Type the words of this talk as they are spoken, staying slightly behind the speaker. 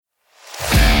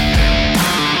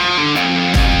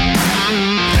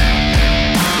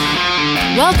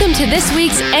Welcome to this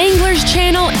week's Anglers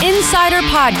Channel Insider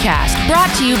Podcast,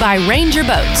 brought to you by Ranger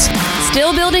Boats.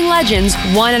 Still building legends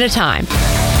one at a time.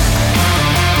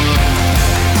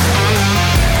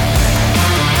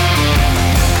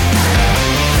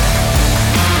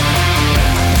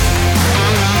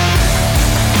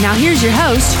 Now here's your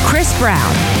host, Chris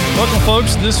Brown. Welcome,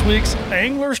 folks, to this week's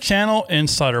Anglers Channel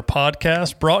Insider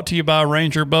Podcast, brought to you by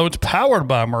Ranger Boats, powered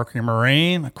by Mercury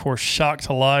Marine, of course, shocked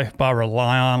to life by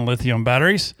Relion lithium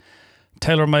batteries.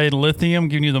 Tailor-made lithium,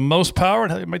 giving you the most power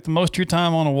to make the most of your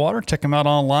time on the water. Check them out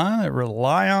online at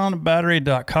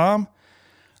relionbattery.com.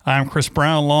 I'm Chris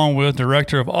Brown, along with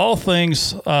Director of all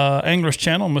things Anglers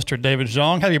Channel, Mr. David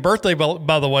Zhang. Happy birthday,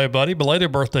 by the way, buddy.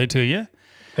 Belated birthday to you.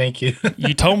 Thank you.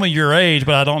 You told me your age,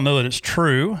 but I don't know that it's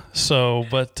true. So,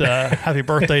 but happy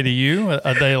birthday to you,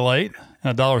 a day late,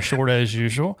 and $1 short as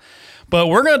usual. But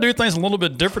we're going to do things a little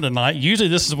bit different tonight. Usually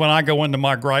this is when I go into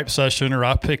my gripe session or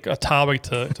I pick a topic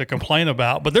to complain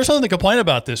about. But there's something to complain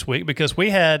about this week because we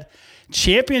had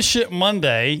Championship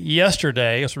Monday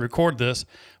yesterday, as we record this,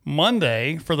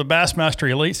 Monday for the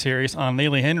Bassmaster Elite Series on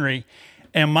Neely Henry.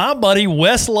 And my buddy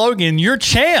Wes Logan, your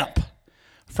champ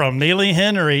from Neely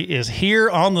Henry, is here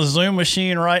on the Zoom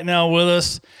machine right now with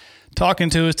us, talking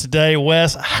to us today.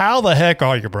 Wes, how the heck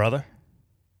are you, brother?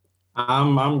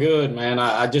 I'm good, man.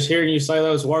 I just hearing you say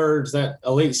those words, that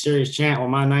Elite Series chant with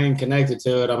my name connected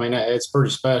to it. I mean, it's pretty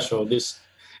special. I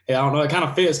don't know, it kind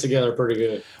of fits together pretty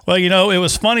good. Well, you know, it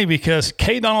was funny because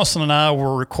Kay Donaldson and I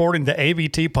were recording the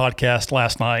ABT podcast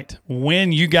last night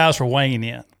when you guys were weighing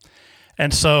in.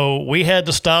 And so we had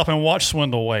to stop and watch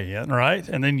Swindle weigh in, right?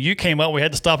 And then you came up, we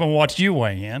had to stop and watch you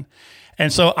weigh in.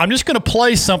 And so I'm just going to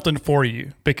play something for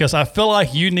you because I feel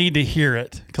like you need to hear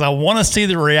it because I want to see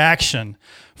the reaction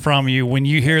from you when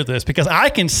you hear this, because I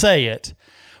can say it,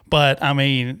 but I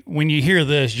mean, when you hear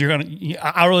this, you're going to,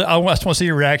 I just want to see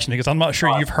your reaction because I'm not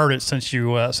sure you've heard it since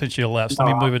you left. So let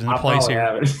me move it into place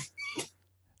here.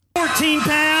 14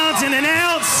 pounds and an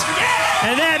ounce,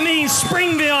 and that means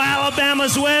Springville,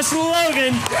 Alabama's Wes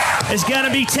Logan is going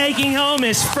to be taking home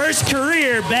his first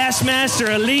career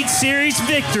Bassmaster Elite Series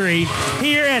victory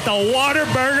here at the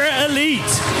Whataburger Elite.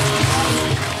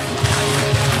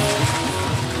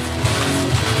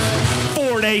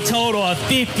 4-day total of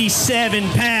 57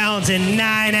 pounds and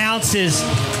 9 ounces,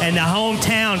 and the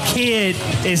hometown kid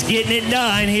is getting it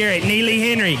done here at Neely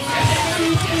Henry.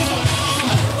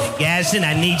 Gadsden,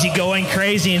 I need you going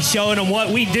crazy and showing them what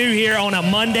we do here on a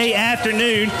Monday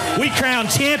afternoon. We crown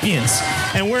champions,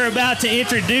 and we're about to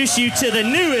introduce you to the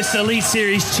newest Elite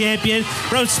Series champion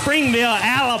from Springville,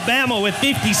 Alabama with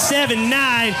 57.9.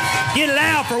 Get it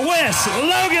out for Wes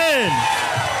Logan.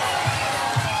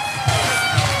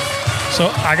 So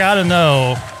I got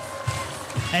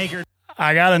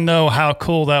to know how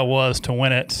cool that was to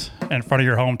win it in front of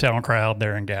your hometown crowd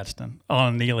there in Gadsden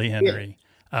on Neely Henry.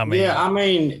 Yeah.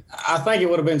 I think it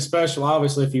would have been special,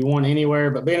 obviously, if you won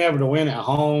anywhere, but being able to win at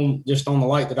home, just on the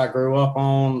lake that I grew up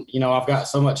on, you know, I've got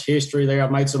so much history there.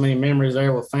 I've made so many memories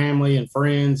there with family and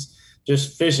friends,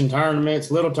 just fishing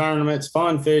tournaments, little tournaments,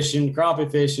 fun fishing,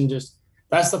 crappie fishing. Just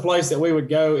that's the place that we would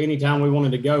go anytime we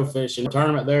wanted to go fishing. A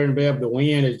tournament there and be able to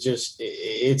win is just,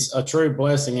 it's a true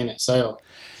blessing in itself.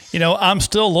 You know, I'm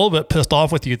still a little bit pissed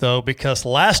off with you, though, because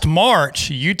last March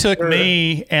you took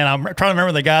me, and I'm trying to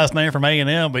remember the guy's name from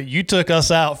A&M, but you took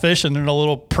us out fishing in a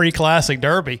little pre-classic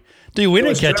derby. Dude, we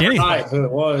didn't catch anything. Who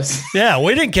it was. Yeah,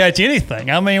 we didn't catch anything.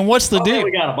 I mean, what's the deal?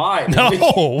 We got a bite.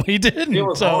 No, we didn't. It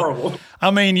was horrible.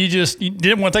 I mean, you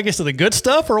didn't want to take us to the good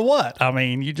stuff or what? I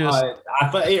mean, you just. I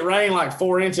thought it rained like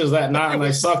 4 inches that night, and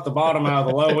they sucked the bottom out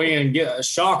of the low end and get a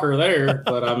shocker there.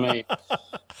 But I mean,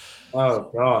 oh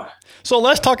God. So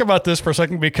let's talk about this for a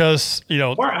second because, you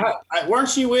know.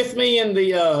 Weren't you with me in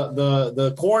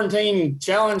the quarantine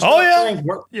challenge? Oh, yeah. Thing?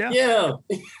 Yeah.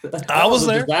 I was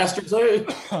there. Disaster too.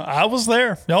 I was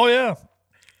there. Oh, yeah.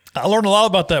 I learned a lot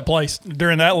about that place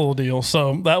during that little deal.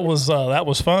 So that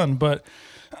was fun. But,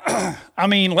 I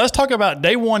mean, let's talk about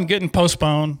day one getting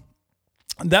postponed.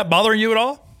 Did that bother you at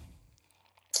all?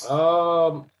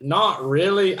 Not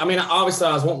really. I mean, obviously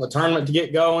I was wanting the tournament to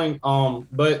get going.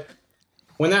 But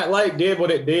when that lake did what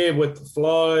it did with the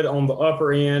flood on the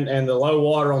upper end and the low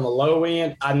water on the low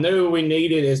end, I knew we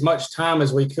needed as much time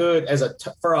as we could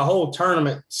for a whole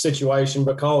tournament situation,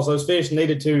 because those fish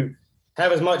needed to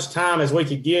have as much time as we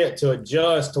could get to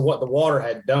adjust to what the water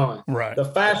had done. Right. The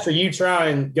faster you try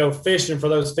and go fishing for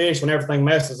those fish when everything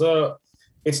messes up,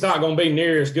 it's not going to be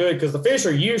near as good because the fish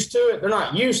are used to it. They're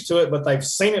not used to it, but they've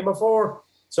seen it before.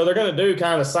 So they're going to do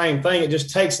kind of the same thing. It just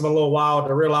takes them a little while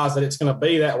to realize that it's going to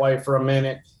be that way for a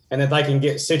minute. and that they can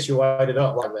get situated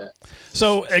up like that.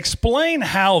 So explain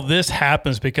how this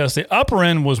happens, because the upper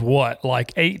end was what,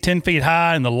 like 8-10 feet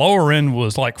high, and the lower end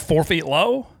was like 4 feet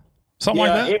low, something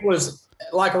like that. It was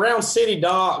like around City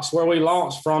Docks where we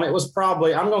launched from. It was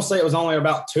probably, I'm going to say it was only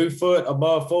about 2 foot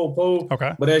above full pool.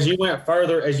 Okay. But as you go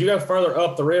further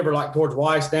up the river, like towards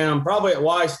Weiss Dam, probably at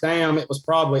Weiss Dam, it was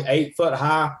probably 8 foot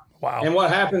high. Wow. And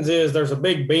what happens is there's a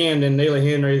big bend in Neely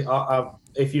Henry.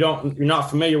 If you're not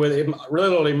familiar with it, it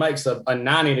literally makes a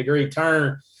 90-degree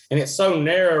turn. And it's so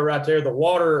narrow right there. The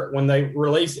water, when they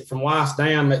release it from Weiss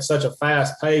Dam at such a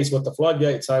fast pace with the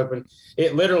floodgates open,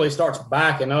 it literally starts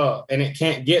backing up and it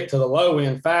can't get to the low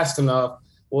end fast enough.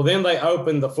 Well, then they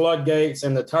open the floodgates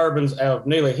and the turbines of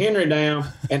Neely Henry Dam,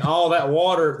 and all that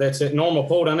water that's at normal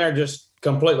pool down there just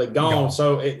completely gone.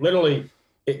 So it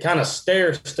kind of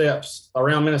stair steps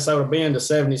around Minnesota Bend to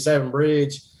 77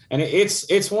 Bridge. And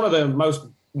it's one of the most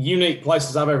unique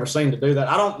places I've ever seen to do that.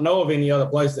 I don't know of any other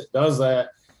place that does that.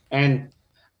 And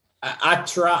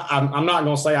I'm not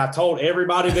going to say I told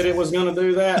everybody that it was going to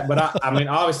do that, but I mean,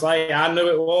 obviously I knew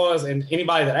it was, and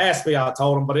anybody that asked me, I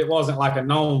told them, but it wasn't like a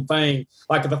known thing.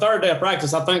 Like the third day of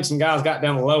practice, I think some guys got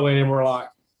down the low end and were like,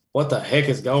 what the heck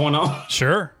is going on?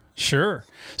 Sure.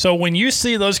 So when you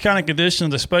see those kind of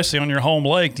conditions, especially on your home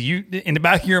lake, do you, in the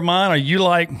back of your mind, are you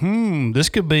like, this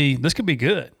could be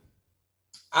good?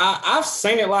 I've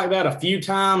seen it like that a few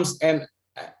times, and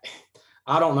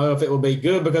I don't know if it would be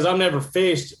good because I've never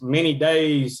fished many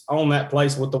days on that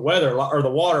place with the weather or the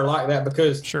water like that,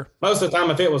 because most of the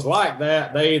time if it was like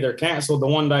that, they either canceled the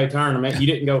one-day tournament, you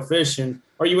didn't go fishing,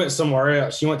 or you went somewhere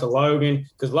else. You went to Logan,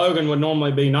 because Logan would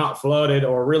normally be not flooded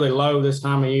or really low this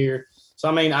time of year. So,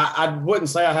 I mean, I wouldn't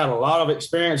say I had a lot of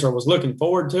experience or was looking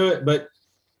forward to it, but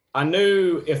I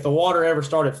knew if the water ever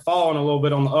started falling a little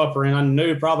bit on the upper end, I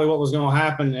knew probably what was going to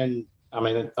happen. And I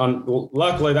mean,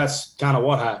 luckily that's kind of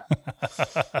what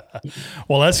happened.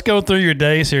 Well, let's go through your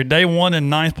days here. Day one in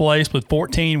ninth place with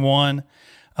 14-1,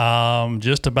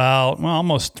 just about,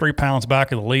 almost 3 pounds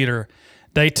back of the leader.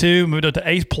 Day two moved up to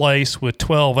eighth place with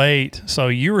 12-8. So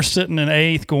you were sitting in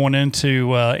eighth going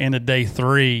into day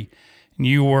three.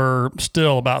 You were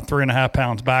still about 3.5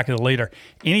 pounds back of the leader.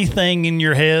 Anything in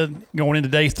your head going into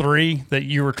day three that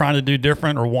you were trying to do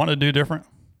different or want to do different?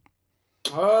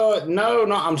 No.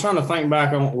 I'm trying to think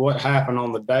back on what happened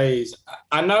on the days.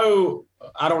 I don't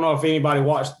know if anybody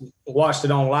watched it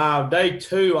on live. Day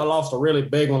two, I lost a really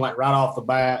big one, like right off the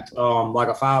bat, like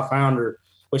a 5-pounder,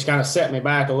 which kind of set me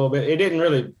back a little bit. It didn't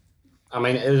really,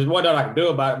 it was what I could do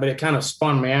about it, but it kind of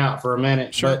spun me out for a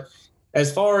minute. Sure. But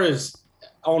as far as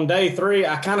on day three,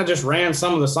 I kind of just ran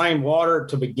some of the same water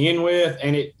to begin with,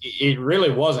 and it really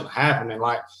wasn't happening.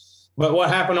 But what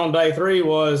happened on day three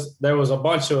was there was a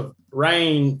bunch of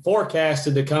rain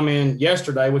forecasted to come in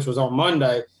yesterday, which was on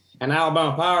Monday, and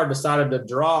Alabama Power decided to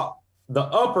drop the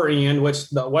upper end, which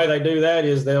the way they do that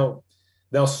is they'll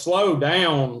slow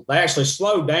down. They actually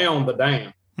slow down the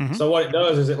dam. Mm-hmm. So what it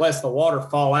does is it lets the water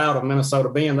fall out of Minnesota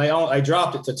Bend. They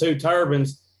dropped it to 2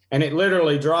 turbines, and it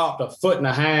literally dropped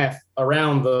 1.5 feet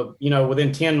around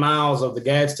within 10 miles of the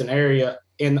Gadsden area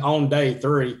on day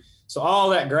three. So all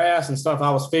that grass and stuff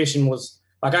I was fishing was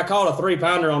like, I caught a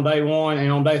 3-pounder on day one,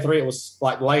 and on day three it was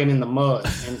like laying in the mud.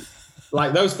 And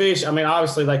like those fish,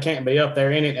 obviously they can't be up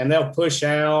there in it, and they'll push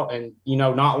out and,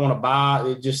 not want to bite.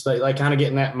 It just, they kind of get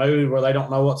in that mood where they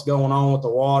don't know what's going on with the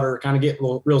water, kind of get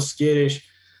real skittish.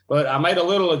 But I made a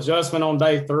little adjustment on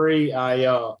day three.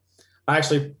 I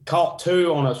actually caught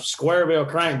 2 on a square bill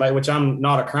crankbait, which I'm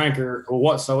not a cranker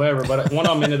whatsoever, but one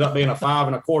of them ended up being a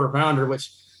 5.25 pounder,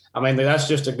 which, that's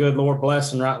just a good Lord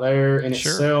blessing right there in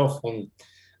itself. And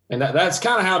that's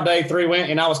kind of how day three went.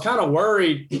 And I was kind of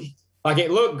worried, like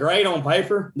it looked great on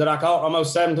paper that I caught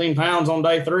almost 17 pounds on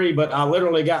day three, but I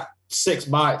literally got 6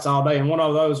 bites all day. And one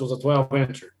of those was a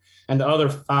 12-incher, and the other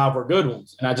 5 were good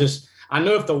ones. And I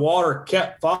knew if the water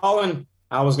kept falling,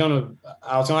 I was gonna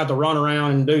have to run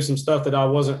around and do some stuff that I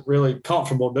wasn't really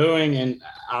comfortable doing, and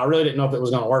I really didn't know if it was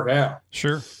going to work out.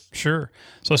 Sure.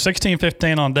 So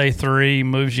 16-15 on day three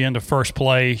moves you into first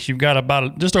place. You've got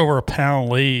about just over a pound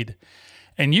lead,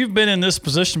 and you've been in this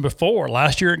position before.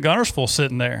 Last year at Guntersville,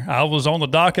 sitting there, I was on the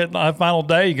docket my final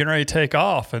day, getting ready to take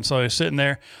off, and so I was sitting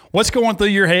there. What's going through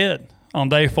your head on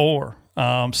day four?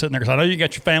 Sitting there, because I know you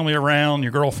got your family around,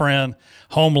 your girlfriend,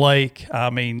 home lake.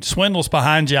 Swindle's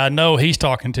behind you. I know he's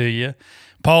talking to you.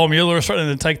 Paul Mueller's starting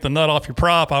to take the nut off your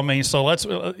prop. So let's,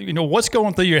 what's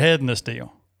going through your head in this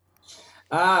deal?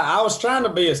 I was trying to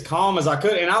be as calm as I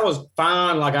could, and I was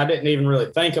fine. Like, I didn't even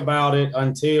really think about it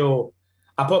until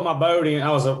I put my boat in. I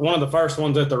was one of the first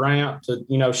ones at the ramp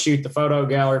to, shoot the photo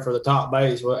gallery for the top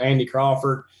base with Andy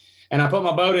Crawford. And I put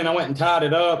my boat in, I went and tied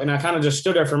it up, and I kind of just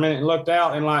stood there for a minute and looked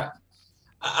out. And like,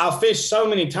 I fished so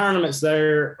many tournaments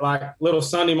there, like little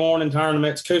Sunday morning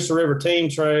tournaments, Coosa River team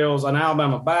trails, an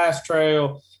Alabama bass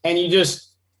trail. And you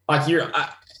just like,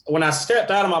 when I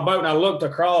stepped out of my boat and I looked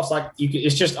across, like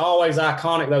it's just always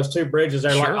iconic. Those two bridges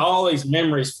there, like all these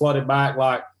memories flooded back.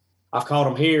 Like, I've caught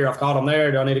them here, I've caught them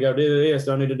there. Do I need to go do this?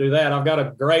 Do I need to do that? I've got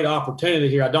a great opportunity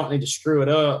here. I don't need to screw it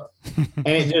up.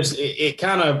 And I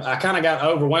kind of got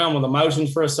overwhelmed with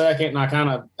emotions for a second, and I kind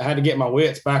of had to get my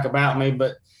wits back about me.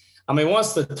 But I mean,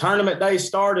 once the tournament day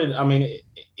started, I mean,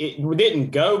 it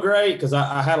didn't go great because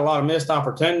I had a lot of missed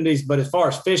opportunities. But as far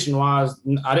as fishing wise,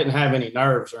 I didn't have any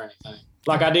nerves or anything.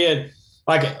 Like I did,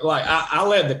 I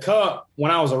led the cup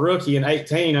when I was a rookie in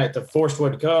 18 at the Forest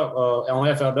Wood Cup on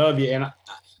FLW, and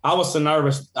I was so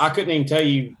nervous I couldn't even tell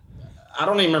you. I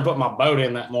don't even remember putting my boat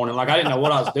in that morning. Like, I didn't know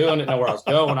what I was doing, didn't know where I was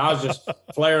going. I was just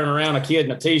flaring around a kid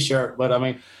in a T-shirt. But I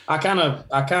mean, I kind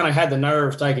of had the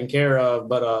nerves taken care of.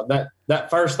 But that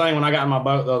first thing when I got in my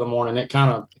boat the other morning, it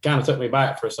kind of took me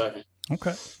back for a second.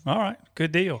 Okay, all right,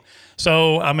 good deal.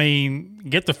 So I mean,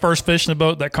 get the first fish in the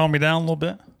boat, that calmed me down a little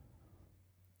bit.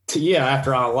 Yeah,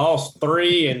 after I lost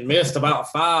 3 and missed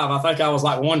about 5, I think I was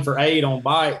like 1 for 8 on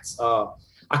bites.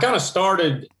 I kind of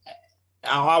started.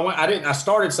 I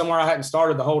started somewhere I hadn't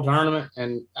started the whole tournament,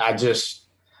 and I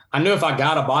knew if I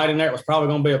got a bite in there, it was probably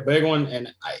going to be a big one,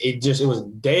 and it was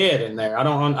dead in there. I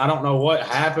don't know what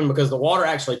happened because the water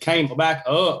actually came back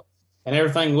up and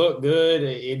everything looked good.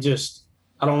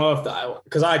 I don't know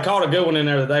because I had caught a good one in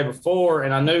there the day before,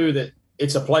 and I knew that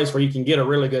it's a place where you can get a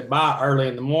really good bite early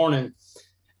in the morning.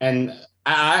 And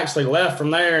I actually left from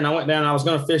there, and I went down. I was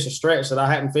going to fish a stretch that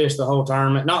I hadn't fished the whole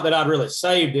tournament. Not that I'd really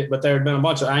saved it, but there had been a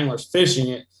bunch of anglers fishing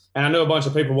it, and I knew a bunch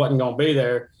of people wasn't going to be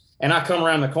there. And I come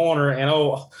around the corner, and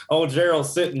old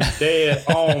Gerald's sitting dead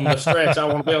on the stretch I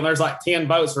want to be on. There's like 10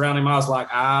 boats around him. I was like,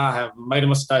 I have made a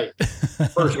mistake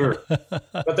for sure.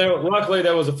 But luckily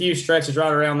there was a few stretches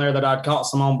right around there that I'd caught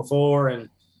some on before, and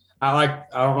I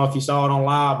don't know if you saw it on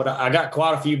live, but I got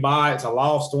quite a few bites. I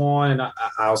lost one, and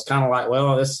I was kind of like,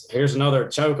 well, here's another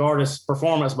choke artist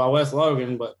performance by Wes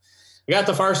Logan. But I got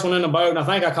the first one in the boat, and I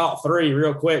think I caught 3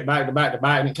 real quick, back to back to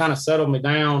back, and it kind of settled me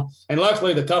down. And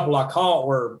luckily, the couple I caught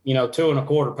were, 2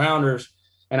 1/4 pounders,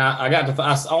 and I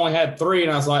only had 3,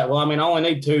 and I was like, well, I mean, I only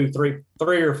need 3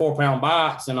 or 4 pound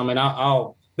bites, and I mean,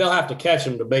 they'll have to catch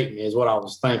them to beat me, is what I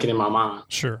was thinking in my mind.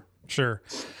 Sure.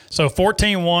 So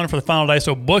 14-1 for the final day.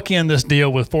 So bookend this deal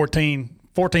with 14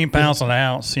 pounds an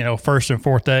ounce, first and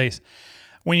fourth days.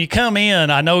 When you come in,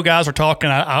 I know guys were talking.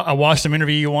 I watched them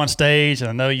interview you on stage, and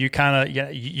I know you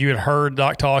you had heard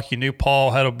Doc talk. You knew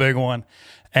Paul had a big one.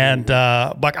 And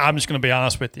I'm just going to be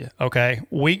honest with you, okay?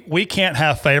 We can't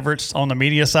have favorites on the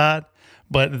media side,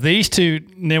 but these two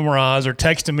Nimrods are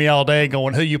texting me all day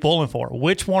going, who you pulling for?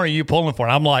 Which one are you pulling for?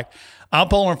 And I'm like, I'm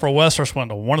pulling for Wes or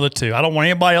Swindle, one of the two. I don't want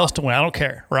anybody else to win. I don't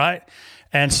care, right?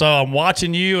 And so I'm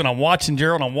watching you, and I'm watching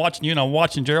Gerald, and I'm watching you, and I'm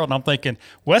watching Gerald, and I'm thinking,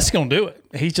 Wes is going to do it.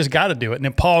 He's just got to do it. And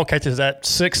then Paul catches that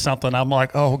 6-something. I'm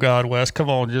like, oh, God, Wes, come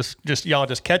on, just y'all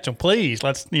just catch him, please.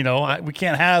 Let's, we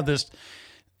can't have this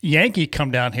Yankee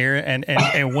come down here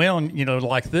and win,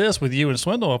 like this with you and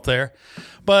Swindle up there.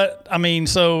 But, I mean,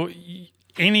 so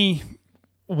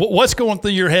what's going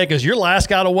through your head? Because you're the last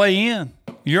guy to weigh in.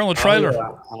 You're on the trailer.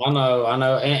 Oh, yeah. I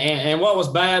know. And what was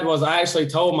bad was I actually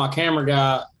told my camera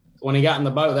guy when he got in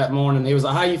the boat that morning, he was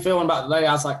like, how you feeling about today?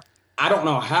 I was like, I don't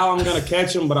know how I'm going to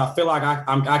catch him, but I feel like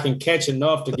I can catch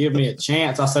enough to give me a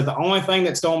chance. I said, the only thing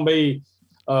that's going to be,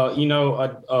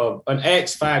 an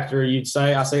X factor, you'd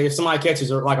say, I say, if somebody catches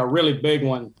like a really big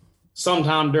one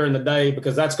sometime during the day,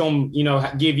 because that's going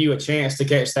to, give you a chance to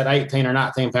catch that 18 or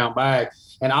 19 pound bag.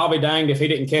 And I'll be danged if he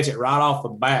didn't catch it right off the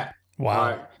bat. Wow.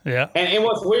 Right? Yeah. And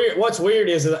what's weird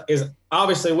is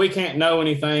obviously we can't know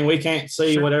anything. We can't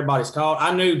see what everybody's caught.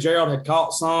 I knew Gerald had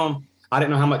caught some. I didn't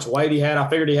know how much weight he had. I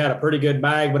figured he had a pretty good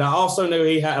bag, but I also knew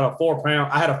he had a 4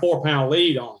 pound. I had a 4 pound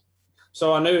lead on him.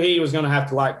 So I knew he was going to have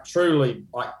to truly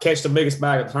catch the biggest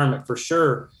bag of the tournament for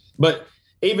sure. But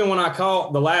even when I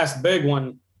caught the last big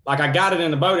one, I got it in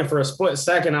the boat, and for a split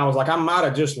second, I was like, I might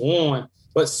have just won.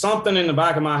 But something in the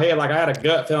back of my head, I had a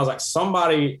gut feeling. I was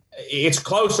like, it's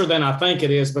closer than I think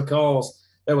it is, because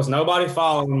there was nobody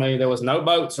following me. There was no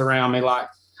boats around me.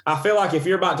 I feel like if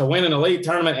you're about to win an elite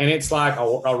tournament and it's like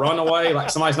a runaway,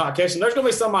 somebody's not catching, there's going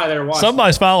to be somebody there watching.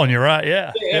 Somebody's following you, right?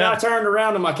 Yeah. And I turned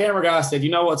around, and my camera guy said,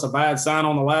 what's a bad sign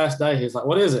on the last day? He's like,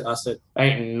 what is it? I said,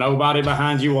 ain't nobody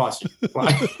behind you watching.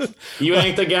 You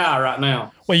ain't the guy right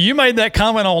now. Well, you made that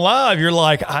comment on live. You're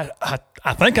like, I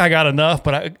I think I got enough,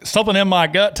 but something in my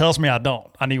gut tells me I don't.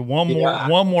 I need one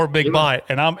more big bite,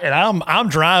 and I'm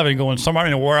driving, going somewhere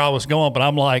into where I was going, but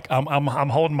I'm like, I'm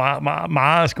holding my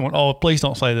eyes, going, oh, please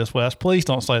don't say this, Wes. Please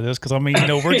don't say this, because I mean,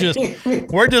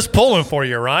 we're just pulling for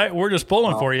you, right? We're just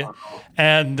pulling for you,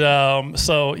 and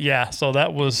so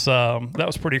that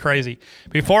was pretty crazy.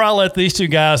 Before I let these two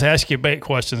guys ask you bait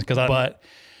questions, but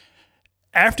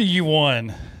after you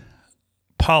won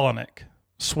Palaniuk,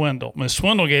 Swindle. I mean,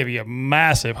 Swindle gave you a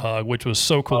massive hug, which was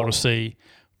so cool to see.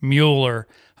 Mueller,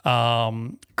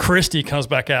 Christie comes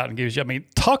back out and gives you. I mean,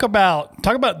 talk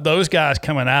about those guys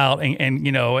coming out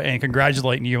and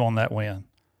congratulating you on that win.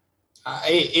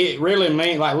 It really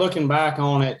means, like, looking back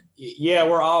on it. Yeah,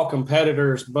 we're all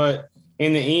competitors, but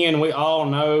in the end, we all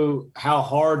know how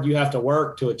hard you have to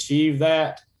work to achieve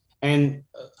that. And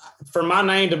for my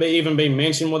name to even be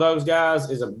mentioned with those guys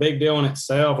is a big deal in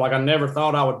itself. Like, I never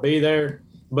thought I would be there.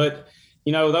 But,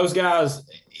 those guys,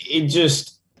 it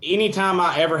just, anytime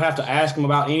I ever have to ask them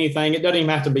about anything, it doesn't even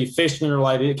have to be fishing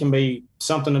related. It can be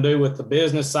something to do with the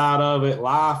business side of it,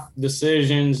 life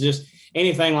decisions, just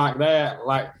anything like that.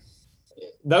 Like,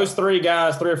 those three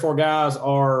or four guys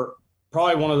are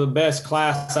probably one of the best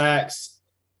class acts,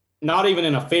 not even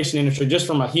in a fishing industry, just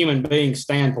from a human being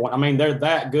standpoint. I mean, they're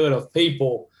that good of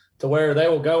people to where they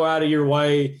will go out of your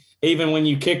way. Even when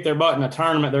you kick their butt in a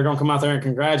tournament, they're going to come out there and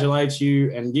congratulate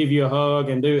you and give you a hug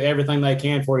and do everything they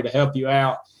can for you to help you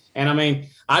out. And, I mean,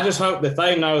 I just hope that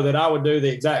they know that I would do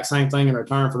the exact same thing in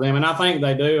return for them. And I think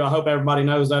they do. I hope everybody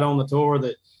knows that on the tour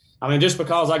that, I mean, just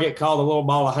because I get called a little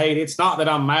ball of hate, it's not that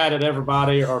I'm mad at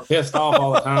everybody or pissed off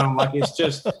all the time. Like, it's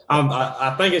just,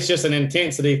 I think it's just an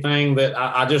intensity thing that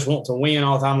I just want to win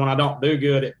all the time. When I don't do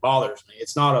good, it bothers me.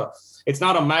 It's not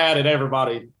a mad at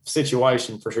everybody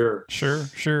situation, for sure.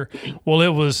 Sure. Well, it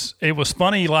was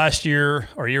funny last year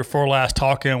or year before last,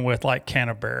 talking with like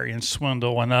Canterbury and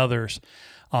Swindle and others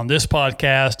on this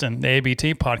podcast and the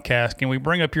ABT podcast. Can we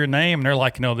bring up your name? And they're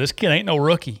like, this kid ain't no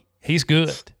rookie. He's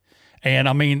good. And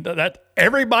I mean, that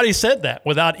everybody said that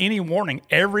without any warning.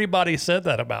 Everybody said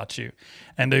that about you.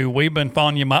 And dude, we've been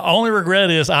following you. My only regret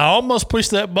is I almost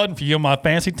pushed that button for you on my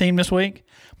fantasy team this week,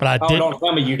 but I didn't. Don't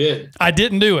tell me you did. I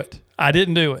didn't do it. I did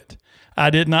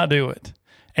not do it.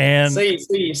 And see,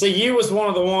 you was one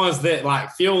of the ones that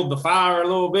like fueled the fire a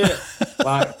little bit.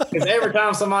 Like, because every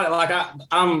time somebody, like,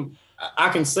 I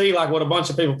can see like what a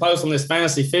bunch of people post on this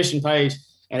fantasy fishing page,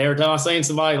 and every time I seen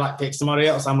somebody like pick somebody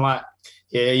else, I'm like,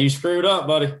 yeah, you screwed up,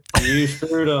 buddy. You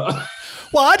screwed up.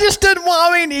 Well, I just didn't.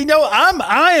 Well, I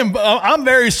mean, I'm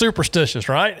very superstitious,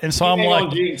 right? And so I'm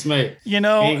like, jinx me. And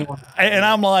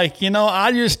I'm like,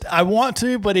 I want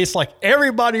to, but it's like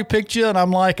everybody picked you, and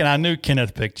I'm like, and I knew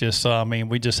Kenneth picked you, so I mean,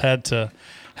 we just had to.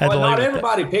 Not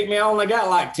everybody picked me. I only got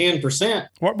like 10%.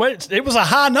 Well, it was a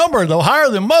high number though, higher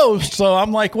than most. So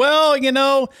I'm like, well,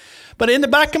 but in the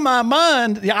back of my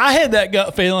mind, I had that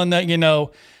gut feeling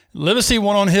that Livesey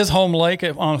won on his home lake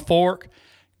on Fork.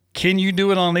 Can you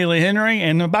do it on Neely Henry? And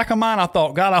in the back of mine, I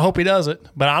thought, God, I hope he does it,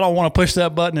 but I don't want to push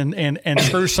that button and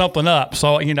screw something up.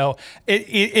 So,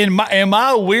 in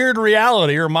my weird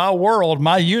reality or my world,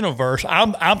 my universe,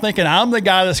 I'm thinking I'm the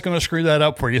guy that's going to screw that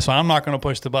up for you. So I'm not going to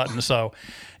push the button. So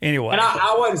anyway. And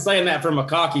I wasn't saying that from a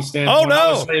cocky standpoint.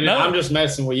 Oh, no. I'm just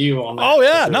messing with you on that. Oh,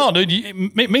 yeah. No, dude,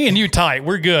 me and you tight.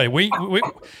 We're good.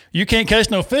 You can't catch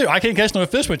no fish. I can't catch no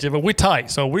fish with you, but we tight.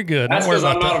 So we're good. That's because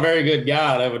I'm not a very good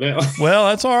guide, evidently. Well,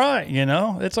 that's all right.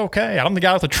 It's okay. I'm the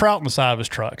guy with the trout on the side of his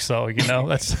truck. So,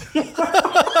 that's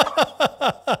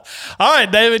all right,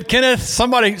 David, Kenneth,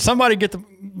 somebody give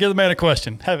the man a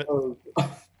question. Have it. All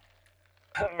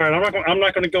right. I'm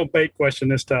not going to go bait question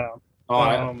this time. All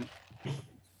right.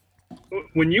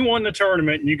 When you won the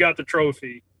tournament and you got the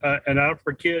trophy, and I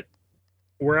forget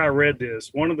where I read this,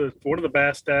 one of the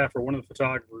bass staff or one of the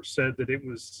photographers said that it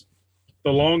was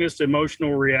the longest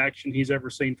emotional reaction he's ever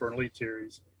seen for an Elite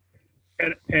Series.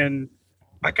 And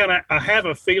I have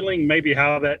a feeling maybe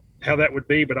how that would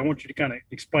be, but I want you to kind of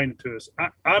explain it to us.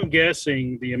 I'm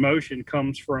guessing the emotion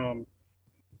comes from,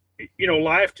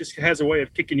 life just has a way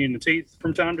of kicking you in the teeth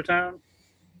from time to time.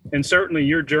 And certainly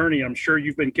your journey, I'm sure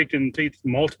you've been kicked in the teeth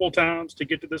multiple times to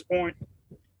get to this point.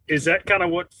 Is that kind of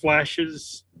what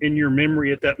flashes in your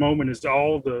memory at that moment, is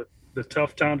all the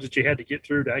tough times that you had to get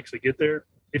through to actually get there?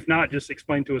 If not, just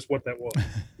explain to us what that was.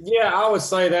 Yeah, I would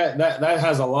say that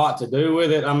has a lot to do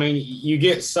with it. I mean, you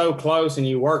get so close and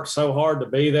you work so hard to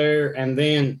be there. And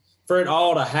then for it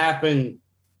all to happen,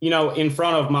 in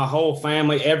front of my whole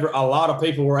family, a lot of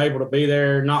people were able to be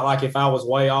there, not like if I was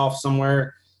way off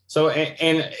somewhere. So,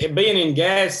 and being in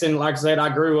Gadsden, like I said, I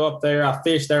grew up there. I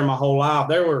fished there my whole life.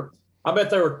 There were I bet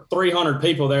there were 300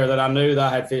 people there that I knew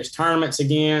that I had fished tournaments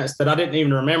against, that I didn't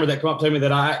even remember, that come up to me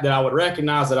that I would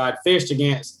recognize that I'd fished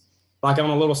against, like on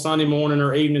a little Sunday morning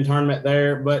or evening tournament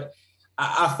there. But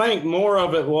I think more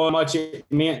of it was how much it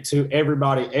meant to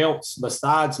everybody else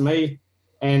besides me.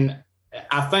 And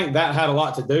I think that had a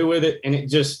lot to do with it. And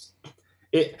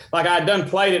like I had done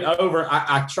played it over.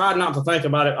 I tried not to think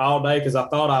about it all day because I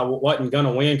thought I wasn't going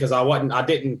to win, because I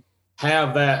didn't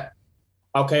have that,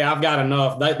 okay, I've got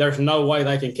enough. There's no way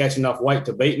they can catch enough weight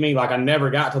to beat me. Like I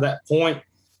never got to that point.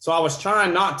 So I was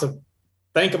trying not to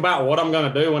think about what I'm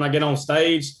going to do when I get on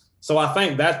stage. So I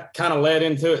think that kind of led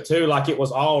into it too. Like it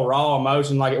was all raw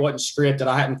emotion, like it wasn't scripted.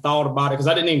 I hadn't thought about it because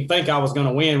I didn't even think I was going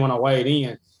to win when I weighed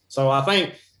in. So I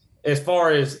think as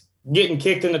far as getting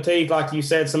kicked in the teeth, like you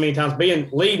said so many times,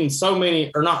 leading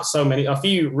a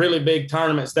few really big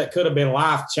tournaments that could have been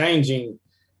life-changing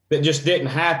that just didn't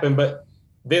happen. But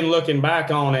then looking back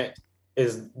on it,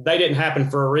 is they didn't happen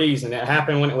for a reason. It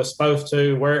happened when it was supposed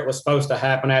to, where it was supposed to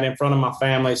happen at, in front of my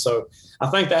family. So I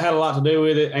think that had a lot to do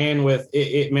with it, and with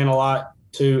it meant a lot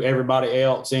to everybody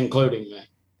else, including me.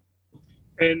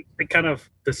 And kind of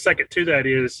the second to that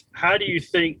is, how do you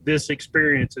think this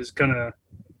experience is gonna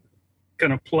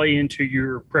play into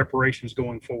your preparations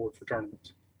going forward for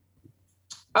tournaments?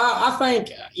 I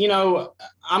think,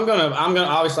 I'm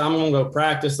gonna go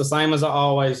practice the same as I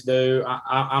always do.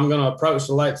 I'm gonna approach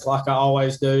the lakes like I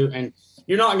always do, and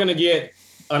you're not gonna get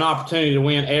an opportunity to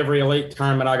win every elite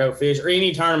tournament I go fish, or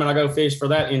any tournament I go fish for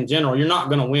that in general. You're not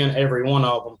gonna win every one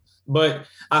of them, but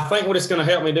I think what it's gonna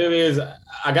help me do is,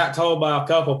 I got told by a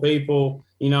couple people,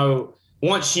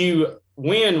 once you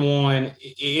win one,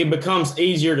 it becomes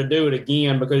easier to do it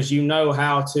again, because you know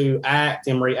how to act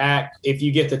and react if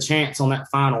you get the chance on that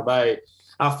final day.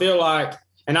 I feel like,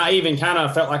 and I even kind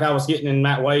of felt like I was getting in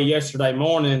that way yesterday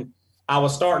morning, I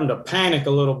was starting to panic a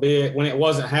little bit when it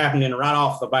wasn't happening right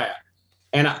off the bat.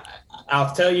 And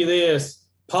I'll tell you this,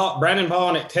 Brandon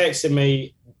Palaniuk texted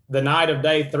me the night of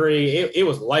day 3. It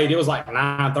was late. It was like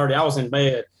 9:30. I was in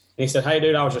bed. And he said, "Hey,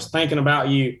 dude, I was just thinking about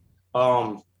you.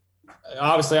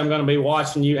 Obviously, I'm going to be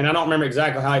watching you." And I don't remember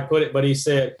exactly how he put it, but he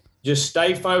said, "Just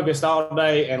stay focused all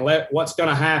day and let what's going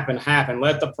to happen.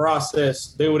 Let the process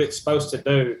do what it's supposed to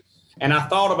do." And I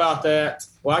thought about that.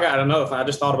 Well, I got another thing. I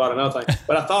just thought about another thing.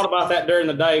 But I thought about that during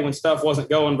the day when stuff wasn't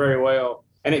going very well.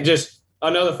 And it just,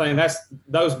 another thing, that's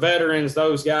those veterans,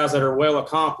 those guys that are well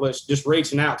accomplished, just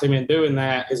reaching out to me and doing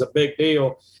that is a big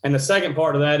deal. And the second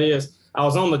part of that is, I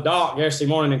was on the dock yesterday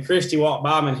morning and Christy walked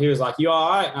by me and he was like, "You all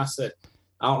right?" And I said,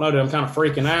 "I don't know, dude. I'm kind of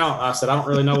freaking out." I said, "I don't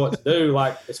really know what to do,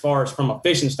 like as far as from a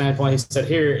fishing standpoint." He said,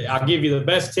 "Here, I'll give you the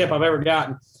best tip I've ever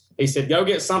gotten." He said, "Go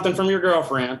get something from your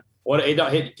girlfriend.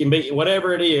 It can be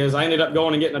whatever it is." I ended up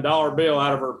going and getting a $1 bill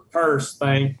out of her purse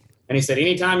thing. And he said,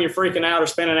 "Anytime you're freaking out or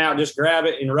spinning out, just grab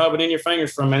it and rub it in your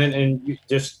fingers for a minute, and you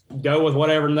just go with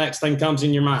whatever next thing comes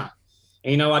in your mind."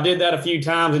 And, I did that a few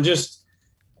times, and just,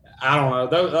 I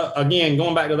don't know. Again,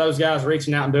 going back to those guys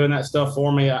reaching out and doing that stuff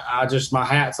for me, I just, my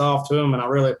hat's off to them, and I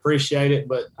really appreciate it.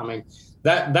 But I mean,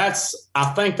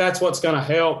 I think that's what's going to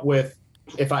help with,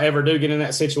 if I ever do get in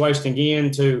that situation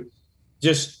again, to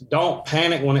just don't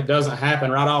panic when it doesn't happen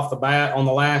right off the bat on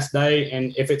the last day.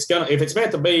 And if it's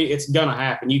meant to be, it's going to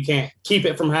happen. You can't keep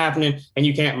it from happening, and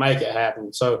you can't make it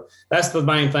happen. So that's the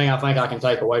main thing I think I can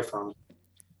take away from it.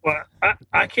 Well,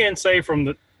 I can say from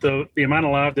the amount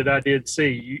of live that I did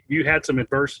see, you had some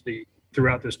adversity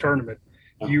throughout this tournament.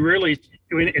 You really,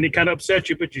 and it kind of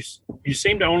upset you, but you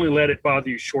seem to only let it bother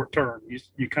you short term.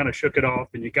 You kind of shook it off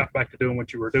and you got back to doing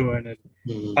what you were doing,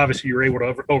 and obviously you were able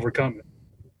to overcome it.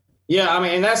 Yeah, I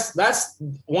mean, and that's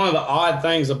one of the odd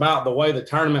things about the way the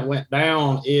tournament went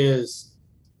down is,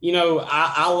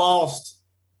 I lost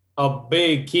a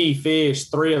big key fish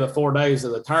 3 of the 4 days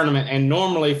of the tournament, and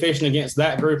normally fishing against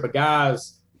that group of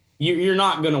guys, you're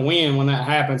not going to win when that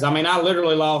happens. I mean, I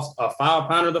literally lost a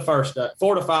 5-pounder the first day,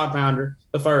 4 to 5-pounder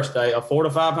the first day, a 4 to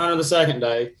 5-pounder the second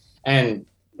day, and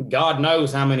God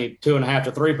knows how many 2.5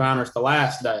 to 3-pounders the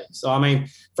last day. So, I mean,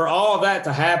 for all of that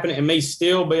to happen and me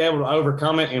still be able to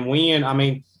overcome it and win, I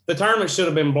mean, the tournament should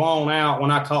have been blown out when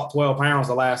I caught 12 pounds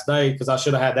the last day, because I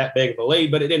should have had that big of a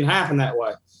lead, but it didn't happen that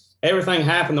way. Everything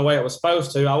happened the way it was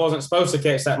supposed to. I wasn't supposed to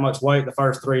catch that much weight the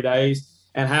first 3 days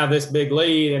and have this big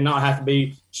lead and not have to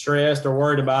be stressed or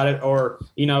worried about it, or,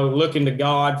 looking to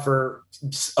God for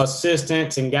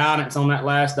assistance and guidance on that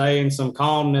last day and some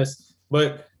calmness.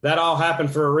 But that all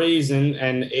happened for a reason,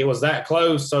 and it was that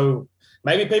close. So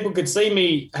maybe people could see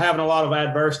me having a lot of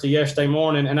adversity yesterday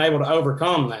morning and able to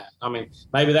overcome that. I mean,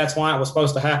 maybe that's why it was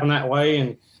supposed to happen that way.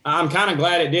 And I'm kind of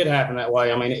glad it did happen that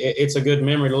way. I mean, it's a good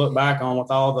memory to look back on with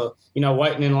all the,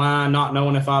 waiting in line, not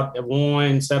knowing if I'd won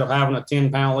instead of having a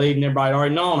 10-pound lead and everybody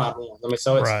already knowing I'd won. I mean,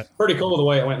 so it's pretty cool the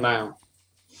way it went down.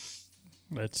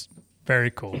 It's very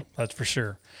cool. That's for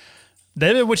sure.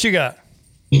 David, what you got?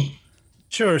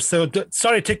 Sure. So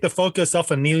sorry to take the focus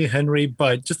off of Neil Henry,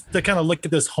 but just to kind of look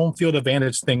at this home field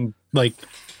advantage thing, like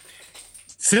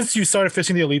since you started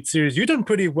fishing the Elite Series, you've done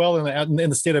pretty well in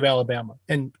the state of Alabama,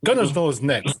 and Guntersville is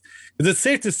next. Is it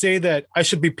safe to say that I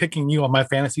should be picking you on my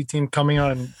fantasy team coming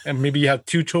on, and maybe you have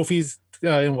 2 trophies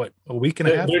in a week and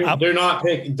a half? Do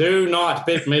not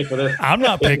pick me for this. I'm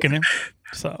not picking him.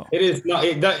 So it is not.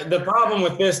 The problem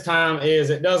with this time is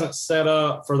it doesn't set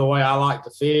up for the way I like to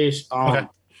fish. Okay.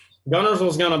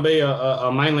 Guntersville's going to be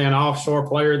a mainly an offshore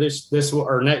player this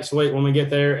or next week when we get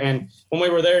there. And when we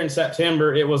were there in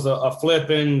September, it was a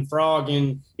flipping,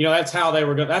 frogging. That's how they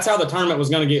were going. That's how the tournament was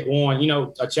going to get won.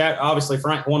 Obviously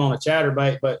Frank won on a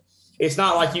chatterbait, but it's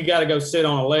not like you got to go sit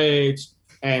on a ledge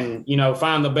and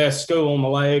find the best school on the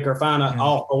lake or find an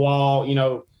off the wall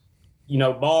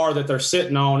bar that they're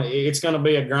sitting on. It's going to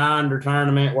be a grinder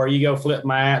tournament where you go flip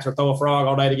mats or throw a frog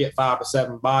all day to get 5 to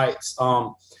 7 bites.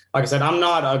 Like I said, I'm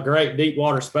not a great deep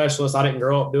water specialist. I didn't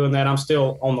grow up doing that. I'm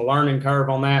still on the learning curve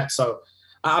on that. So,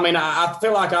 I mean, I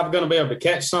feel like I'm going to be able to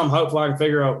catch some. Hopefully I can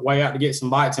figure a way out to get some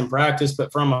bites in practice.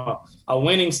 But from a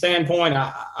winning standpoint,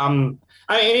 I mean,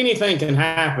 anything can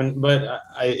happen, but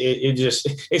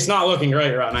it's not looking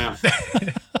great right now.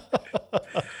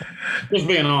 Just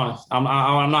being honest. I'm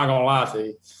not going to lie to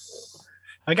you.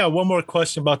 I got one more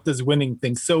question about this winning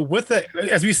thing. So with it,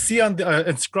 as we see on the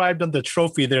inscribed on the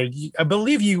trophy there, I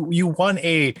believe you won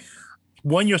a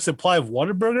 1-year supply of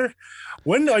Whataburger.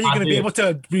 When are you going to be able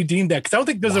to redeem that? Because I don't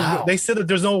think there's they said that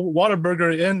there's no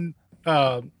Whataburger in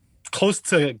close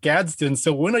to Gadsden.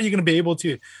 So when are you going to be able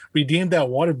to redeem that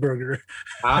Whataburger?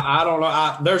 I don't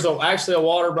know. There's actually a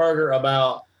Whataburger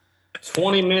about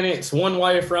 20 minutes one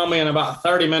way from me and about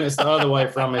 30 minutes the other way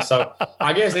from me. So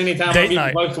I guess anytime I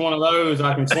get close to one of those,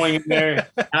 I can swing in there.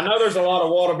 I know there's a lot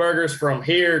of Whataburgers from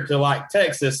here to like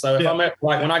Texas. So if I'm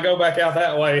when I go back out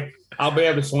that way, I'll be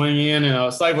able to swing in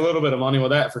and save a little bit of money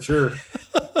with that for sure.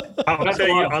 I'll tell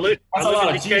you, I live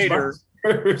in Decatur.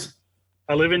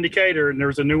 I live in Decatur, and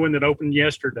there's a new one that opened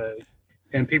yesterday,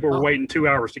 and people were waiting 2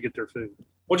 hours to get their food.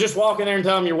 Well, just walk in there and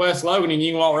tell them you're West Logan, and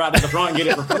you can walk right to the front and get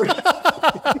it for free.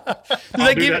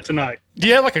 I'll do that tonight. Do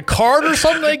you have like a card or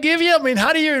something they give you? I mean,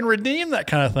 how do you even redeem that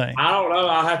kind of thing? I don't know.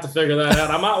 I'll have to figure that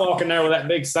out. I might walk in there with that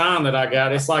big sign that I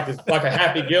got. It's like a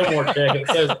Happy Gilmore check. It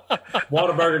says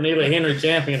Whataburger Neely Henry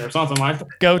Champion or something like that.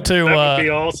 Go to that would be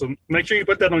awesome. Make sure you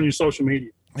put that on your social media.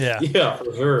 Yeah,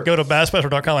 for sure. Go to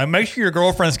bassmaster.com and make sure your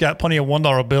girlfriend's got plenty of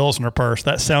 $1 bills in her purse.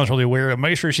 That sounds really weird.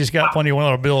 Make sure she's got plenty of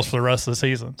 $1 bills for the rest of the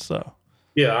season. So.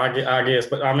 Yeah, I guess.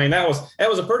 But, I mean, that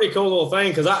was a pretty cool little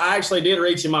thing because I actually did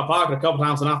reach in my pocket a couple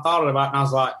times and I thought about it and I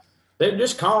was like, dude,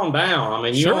 just calm down. I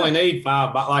mean, you only need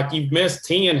 5. But, like, you've missed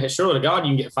 10. Surely to God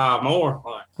you can get 5 more.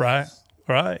 Right.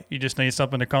 You just need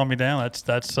something to calm you down.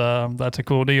 That's a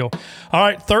cool deal. All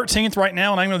right, 13th right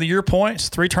now, and I'm of the year points.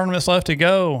 3 tournaments left to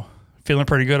go. Feeling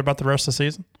pretty good about the rest of the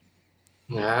season?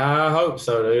 I hope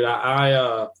so, dude.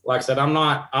 I like I said, I'm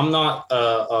not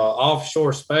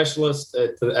offshore specialist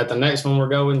at the next one we're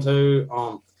going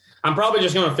to. I'm probably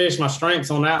just going to fish my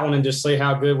strengths on that one and just see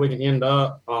how good we can end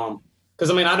up. Because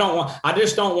I mean, I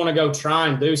just don't want to go try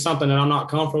and do something that I'm not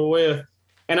comfortable with.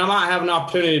 And I might have an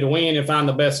opportunity to win and find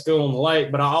the best school in the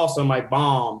lake, but I also may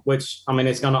bomb, which I mean,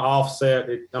 it's going to offset.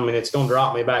 It's going to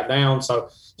drop me back down. So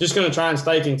just going to try and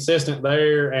stay consistent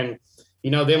there and.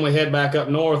 Then we head back up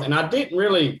north. And I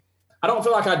don't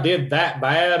feel like I did that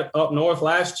bad up north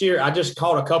last year. I just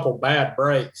caught a couple bad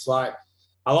breaks. Like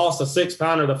I lost a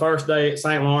 6-pounder the first day at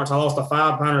St. Lawrence. I lost a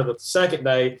 5-pounder the second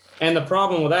day. And the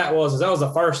problem with that was that was the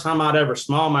first time I'd ever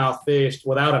smallmouth fished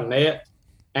without a net.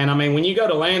 And I mean, when you go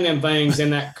to land them things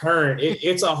in that current,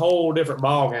 it's a whole different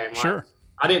ball game. Like, sure.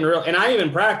 And I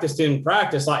even practiced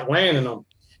like landing them.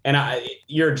 And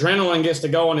your adrenaline gets to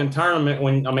going in tournament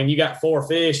when, you got 4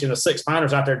 fish and the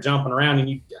 6-pounders out there jumping around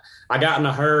and I got in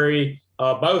a hurry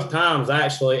both times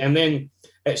actually. And then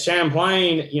at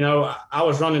Champlain, I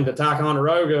was running to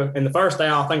Ticonderoga and the first day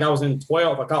I think I was in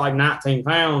 12th. I caught like 19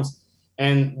 pounds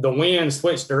and the wind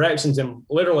switched directions and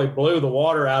literally blew the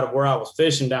water out of where I was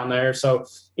fishing down there. So,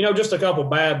 just a couple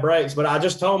bad breaks, but I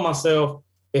just told myself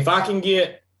if I can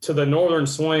get to the northern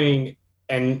swing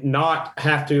and not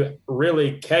have to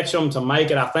really catch them to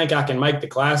make it, I think I can make the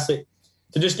Classic.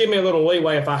 To just give me a little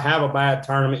leeway if I have a bad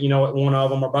tournament, at one of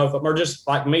them or both of them, or just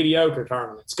like mediocre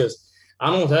tournaments. Because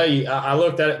I'm going to tell you, I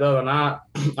looked at it the other night.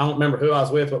 I don't remember who I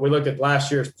was with, but we looked at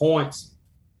last year's points.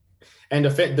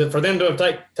 And for them to have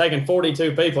taken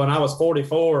 42 people and I was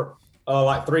 44,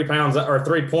 like 3 pounds or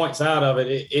 3 points out of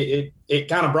it, it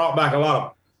kind of brought back a lot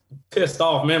of pissed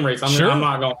off memories. I mean, I'm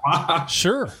not going to lie.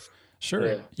 Sure.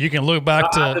 Yeah. You can look back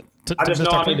I just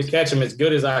know I need to catch them as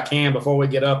good as I can before we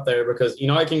get up there because, you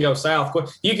know, it can go south quick.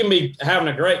 You can be having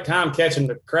a great time catching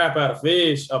the crap out of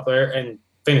fish up there and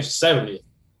finish 70th.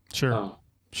 Sure.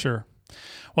 Sure.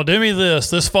 Well, do me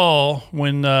this fall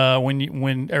when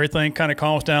everything kind of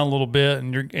calms down a little bit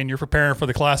and you're preparing for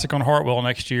the Classic on Hartwell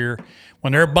next year.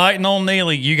 When they're biting on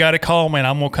Neely, you got to call me and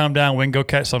I'm gonna come down. We can go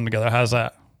catch something together. How's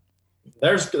that?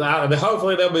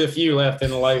 Hopefully there'll be a few left in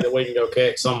the lake that we can go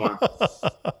catch somewhere.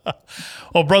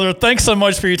 Well, brother, thanks so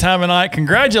much for your time tonight.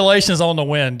 Congratulations on the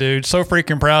win, dude. So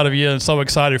freaking proud of you and so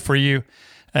excited for you.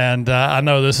 And I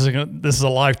know this is a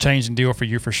life-changing deal for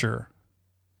you for sure.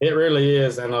 It really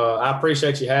is, and I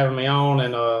appreciate you having me on,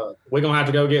 and we're going to have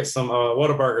to go get some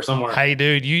Whataburger somewhere. Hey,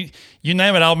 dude, you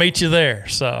name it, I'll meet you there.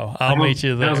 So I'll meet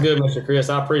you there. Sounds good, Mr. Chris.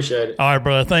 I appreciate it. All right,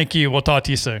 brother. Thank you. We'll talk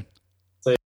to you soon.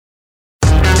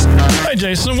 Hey,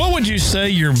 Jason, what would you say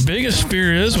your biggest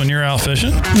fear is when you're out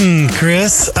fishing?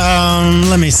 Chris,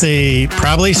 let me see.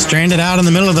 Probably stranded out in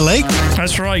the middle of the lake.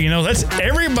 That's right. You know, that's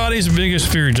everybody's biggest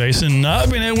fear, Jason,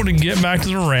 not being able to get back to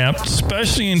the ramp,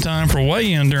 especially in time for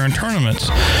weigh-in during tournaments.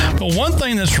 But one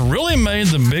thing that's really made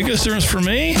the biggest difference for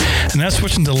me, and that's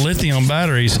switching to lithium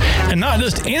batteries. And not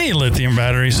just any lithium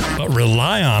batteries, but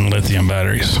Rely-On lithium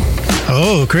batteries.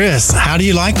 Oh, Chris, how do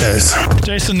you like those?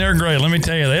 Jason, they're great. Let me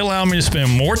tell you, they allow me to spend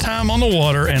more time on the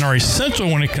water and are essential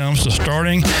when it comes to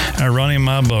starting and running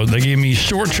my boat. They give me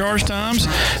short charge times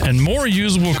and more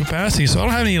usable capacity, so I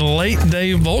don't have any late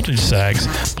day voltage sags.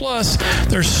 Plus,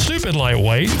 they're stupid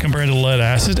lightweight compared to lead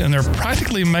acid, and they're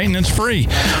practically maintenance free.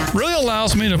 Really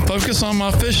allows me to focus on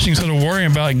my fishing instead of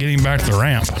worrying about getting back to the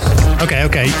ramp.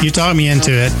 Okay, you talked me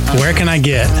into it. Where can I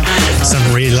get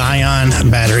some Rely-On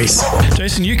batteries?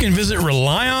 Jason, you can visit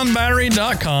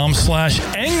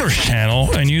RelyOnBattery.com/Anglers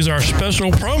Channel and use our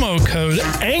special promo code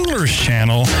Anglers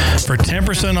Channel for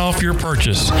 10% off your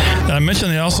purchase. Did I mention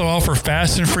they also offer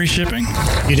fast and free shipping?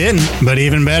 You didn't, but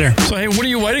even better. So hey, what are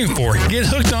you waiting for? Get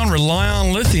hooked on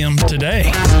Rely-On lithium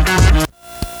today.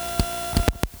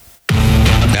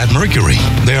 At Mercury,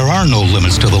 there are no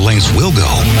limits to the lengths we'll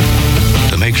go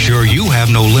to make sure you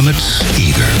have no limits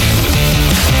either.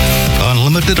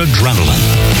 Unlimited adrenaline.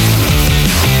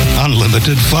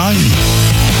 Unlimited fun.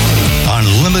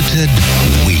 Unlimited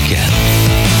weekend.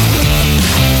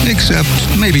 Except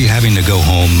maybe having to go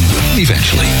home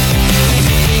eventually.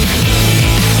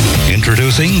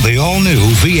 Introducing the all-new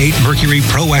V8 Mercury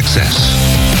Pro XS.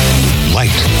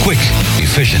 Light, quick,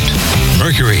 efficient.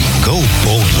 Mercury, go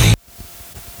boldly.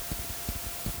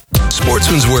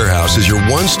 Sportsman's Warehouse is your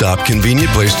one-stop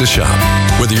convenient place to shop.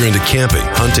 Whether you're into camping,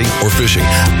 hunting, or fishing,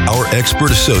 our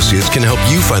expert associates can help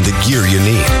you find the gear you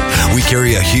need. We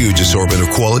carry a huge assortment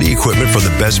of quality equipment from the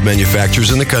best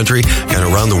manufacturers in the country and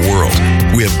around the world.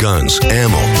 We have guns,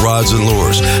 ammo, rods, and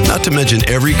lures, not to mention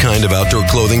every kind of outdoor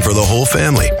clothing for the whole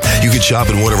family. You can shop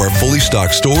in one of our fully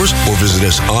stocked stores or visit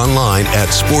us online at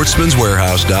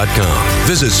sportsmanswarehouse.com.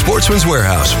 Visit Sportsman's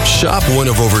Warehouse. Shop one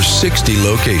of over 60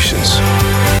 locations.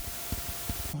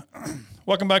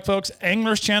 Welcome back, folks.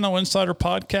 Anglers Channel Insider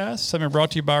Podcast have been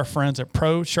brought to you by our friends at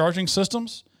Pro Charging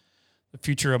Systems. The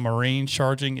future of marine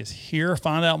charging is here.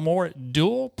 Find out more at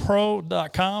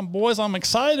dualpro.com. Boys, I'm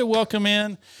excited to welcome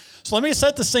in. So let me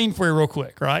set the scene for you real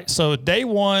quick, right? So day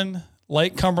one,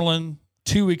 Lake Cumberland,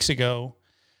 2 weeks ago.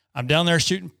 I'm down there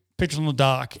shooting pictures on the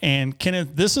dock. And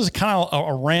Kenneth, this is kind of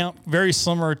a ramp very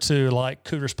similar to like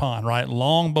Cooter's Pond, right?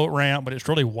 Long boat ramp, but it's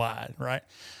really wide, right?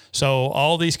 So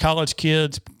all these college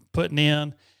kids putting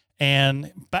in,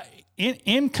 and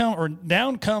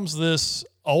down comes this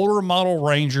older model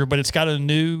Ranger, but it's got a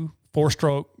new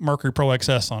 4-stroke Mercury Pro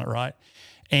XS on it, right?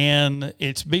 And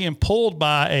it's being pulled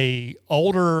by a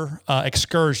older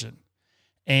Excursion,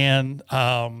 and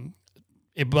a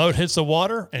boat hits the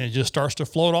water and it just starts to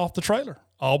float off the trailer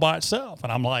all by itself.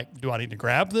 And I'm like, do I need to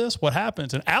grab this? What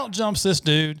happens? And out jumps this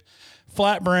dude,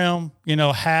 flat brim,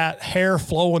 hat, hair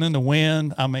flowing in the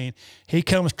wind. I mean, he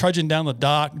comes trudging down the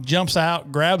dock, jumps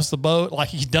out, grabs the boat like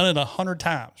he's done it 100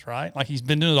 times, right? Like he's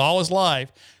been doing it all his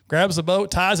life, grabs the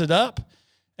boat, ties it up,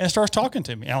 and starts talking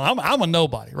to me. And I'm a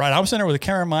nobody, right? I'm sitting there with a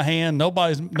camera in my hand.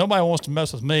 Nobody wants to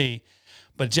mess with me.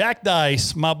 But Jack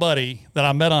Dice, my buddy that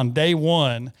I met on day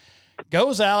one,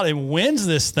 goes out and wins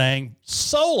this thing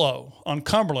solo on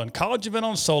Cumberland. College event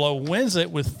on solo, wins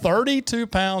it with 32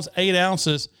 pounds, 8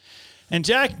 ounces. And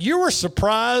Jack, you were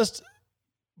surprised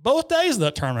both days of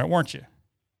that tournament, weren't you?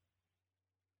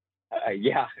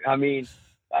 Yeah. I mean,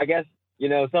 I guess,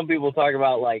 some people talk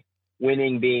about like,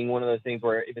 winning being one of those things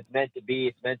where if it's meant to be,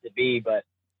 it's meant to be. But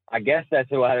I guess that's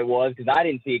what it was, because I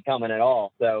didn't see it coming at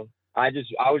all. So I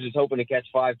was just hoping to catch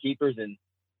 5 keepers, and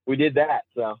we did that.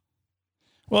 So.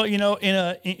 Well, you know,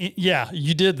 yeah,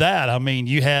 you did that. I mean,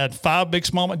 you had 5 big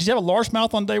smallmouth. Did you have a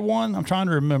largemouth on day one? I'm trying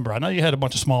to remember. I know you had a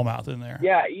bunch of smallmouth in there.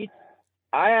 Yeah,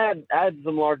 I had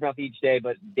some largemouth each day,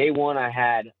 but day one I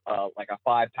had like a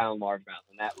 5-pound largemouth,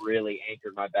 and that really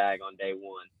anchored my bag on day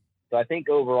one. So I think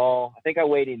overall, I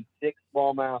weighed in 6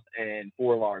 smallmouth and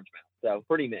 4 largemouth. So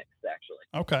pretty mixed, actually.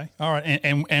 Okay, all right,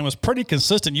 and was pretty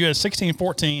consistent. You had 16,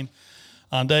 14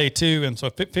 on day 2, and so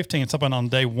 15 something on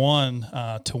day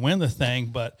 1 to win the thing.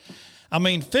 But I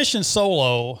mean, fishing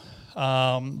solo,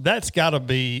 that's got to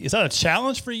be. Is that a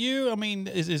challenge for you? I mean,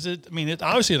 is it? I mean, it's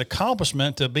obviously an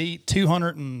accomplishment to beat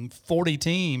 240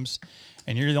 teams,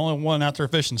 and you're the only one out there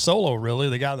fishing solo, really,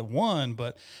 the guy that won.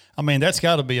 But I mean, that's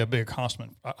got to be a big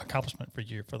accomplishment for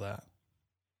you for that.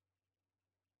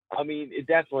 I mean, it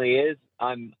definitely is.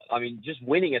 I mean, just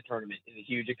winning a tournament is a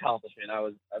huge accomplishment.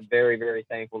 I'm very, very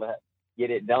thankful to get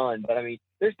it done. But I mean,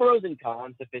 there's pros and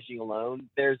cons to fishing alone.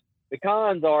 The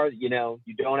cons are, you know,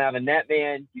 you don't have a net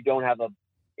man, you don't have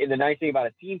and the nice thing about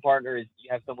a team partner is you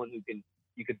have someone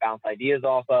you could bounce ideas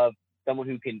off of, someone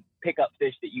who can pick up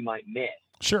fish that you might miss.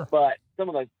 Sure. But some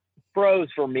of the pros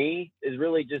for me is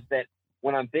really just that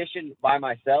when I'm fishing by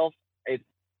myself, it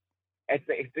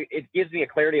gives me a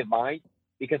clarity of mind,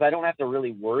 because I don't have to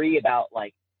really worry about,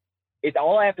 like, it's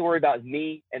all I have to worry about is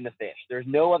me and the fish. There's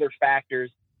no other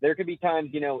factors. There could be times,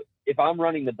 you know, if I'm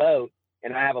running the boat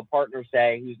and I have a partner,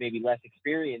 say, who's maybe less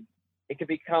experienced, it could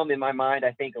become, in my mind,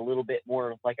 I think, a little bit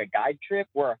more like a guide trip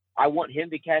where I want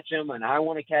him to catch him and I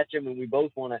want to catch him, and we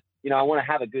both want to, you know, I want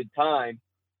to have a good time.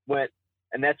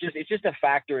 And it's just a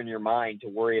factor in your mind to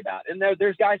worry about. And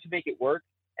there's guys who make it work,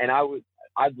 and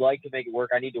I'd like to make it work.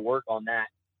 I need to work on that.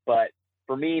 But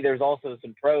for me, there's also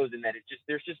some pros in that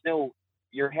there's just no,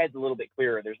 your head's a little bit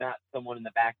clearer. There's not someone in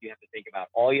the back you have to think about.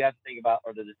 All you have to think about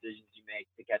are the decisions you make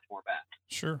to catch more bass.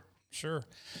 Sure.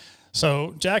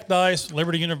 So Jack Dice,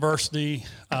 Liberty University,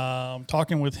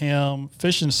 talking with him,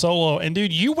 fishing solo. And,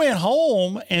 dude, you went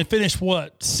home and finished,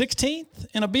 16th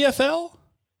in a BFL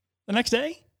the next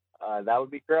day? That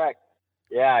would be correct.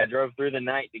 Yeah, I drove through the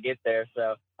night to get there,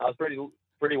 so I was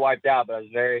pretty wiped out, but I was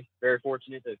very, very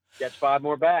fortunate to catch 5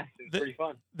 more bass. It was pretty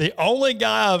fun. The only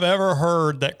guy I've ever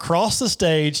heard that crossed the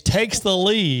stage, takes the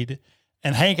lead,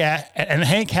 and Hank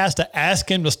has to ask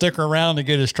him to stick around to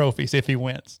get his trophies if he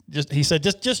wins. He said,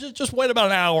 just wait about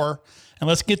an hour and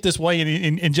let's get this way.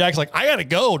 And Jack's like, I got to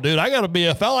go, dude. I got a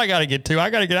BFL I got to get to. I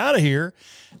got to get out of here.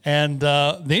 And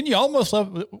then you almost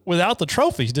left without the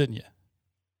trophies, didn't you?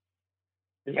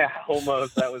 Yeah,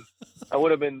 almost. I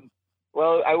would have been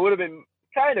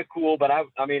kind of cool, but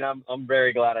I'm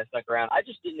very glad I stuck around. I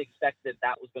just didn't expect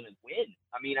that was going to win.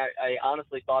 I mean, I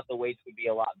honestly thought the weights would be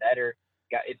a lot better.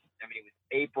 It was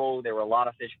April. There were a lot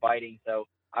of fish biting. So,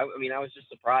 I was just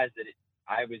surprised that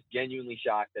I was genuinely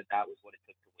shocked that was what it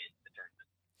took to win the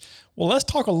tournament. Well, let's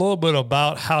talk a little bit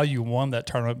about how you won that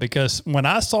tournament, because when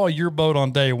I saw your boat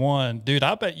on day 1, dude,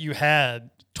 I bet you had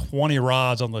 20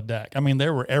 rods on the deck. I mean, they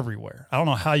were everywhere. I don't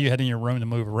know how you had in your room to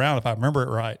move around, if I remember it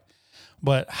right.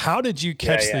 But how did you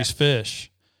catch these fish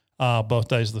both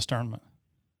days of this tournament?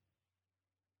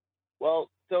 Well,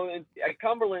 so at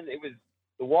Cumberland,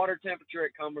 the water temperature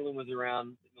at Cumberland was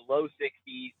around the low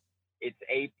 60s. It's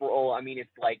April. I mean,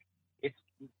 it's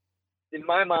in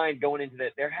my mind going into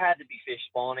that, there had to be fish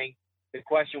spawning. The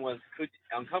question was,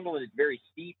 on Cumberland, it's very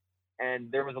steep,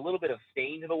 and there was a little bit of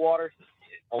stain to the water,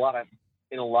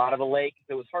 in a lot of the lake.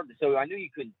 So it was hard so I knew you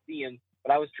couldn't see them,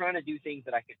 but I was trying to do things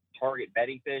that I could target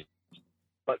bedding fish.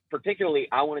 But particularly,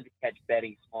 I wanted to catch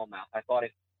bedding smallmouth. I thought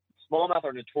if smallmouth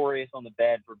are notorious on the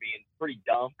bed for being pretty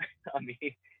dumb. I mean,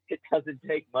 it doesn't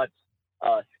take much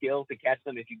skill to catch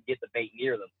them if you can get the bait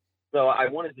near them. So I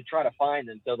wanted to try to find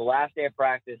them. So the last day of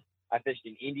practice, I fished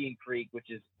in Indian Creek, which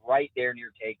is right there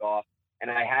near takeoff.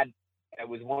 And it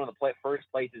was one of the first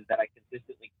places that I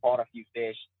consistently caught a few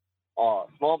fish,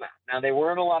 smallmouth. Now, there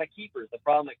weren't a lot of keepers. The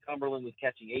problem at Cumberland was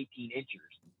catching 18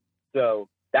 inchers. So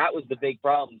that was the big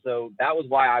problem. So that was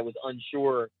why I was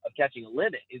unsure of catching a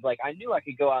limit. It's like I knew I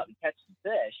could go out and catch some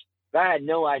fish, but I had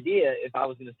no idea if I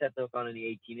was going to set those on any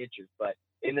 18 inchers. But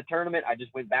in the tournament, I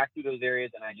just went back through those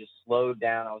areas and I just slowed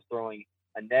down. I was throwing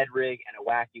a Ned rig and a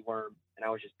wacky worm, and I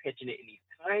was just pitching it in these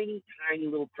tiny, tiny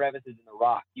little crevices in the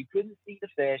rock. You couldn't see the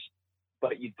fish,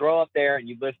 but you'd throw up there and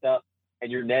you'd lift up,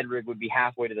 and your Ned rig would be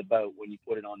halfway to the boat when you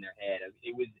put it on their head.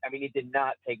 It did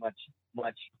not take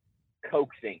much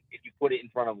coaxing. If you put it in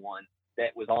front of one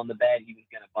that was on the bed, he was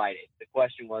going to bite it. The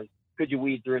question was, could you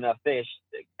weed through enough fish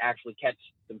to actually catch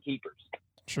some keepers?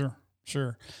 Sure.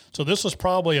 Sure. So this was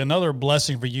probably another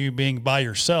blessing for you being by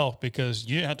yourself, because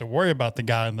you didn't have to worry about the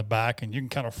guy in the back, and you can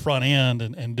kind of front end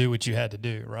and do what you had to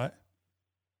do, right?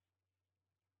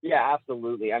 Yeah,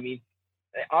 absolutely. I mean,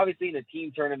 obviously in a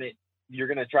team tournament, you're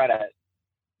going to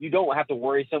you don't have to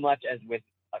worry so much as with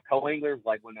a co-angler.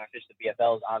 Like when I fish the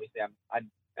BFLs, obviously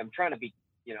I'm trying to be,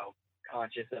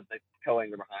 conscious of the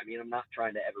co-angler behind me, and I'm not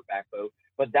trying to ever backboat.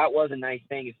 But that was a nice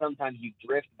thing, is sometimes you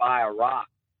drift by a rock,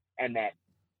 and that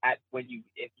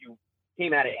if you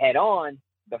came at it head on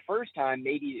the first time,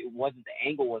 maybe it wasn't, the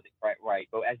angle wasn't quite right.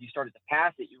 But as you started to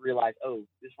pass it, you realize, oh,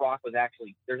 this rock there's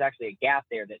actually a gap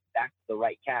there that's the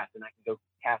right cast, and I can go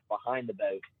cast behind the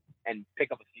boat and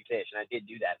pick up a few fish. And I did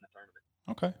do that in the tournament.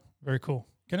 Okay. Very cool.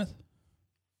 Kenneth?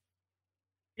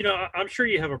 I'm sure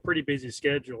you have a pretty busy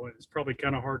schedule, and it's probably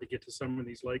kind of hard to get to some of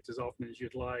these lakes as often as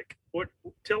you'd like.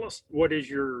 Tell us, what is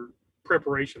your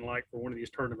preparation like for one of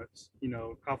these tournaments?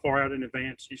 How far out in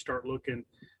advance you start looking?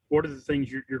 What are the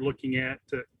things you're looking at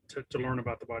to learn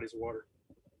about the bodies of water?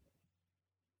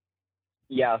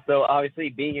 Yeah, so obviously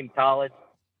being in college,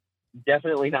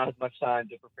 definitely not as much time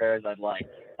to prepare as I'd like.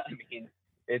 I mean,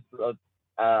 it's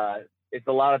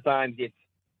a lot of times it's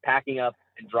packing up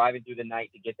and driving through the night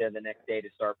to get there the next day to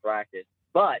start practice.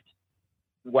 But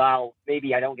while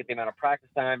maybe I don't get the amount of practice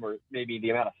time or maybe the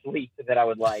amount of sleep that I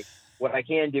would like, what I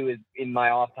can do is in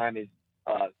my off time is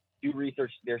do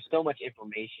research. There's so much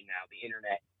information now. The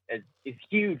internet is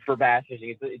huge for bass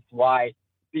fishing. It's why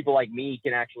people like me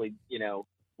can actually,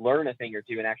 learn a thing or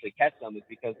two and actually catch some, is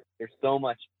because there's so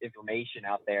much information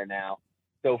out there now.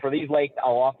 So for these lakes,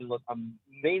 I'll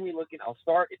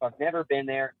start, if I've never been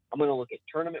there, I'm going to look at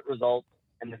tournament results.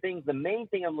 And the main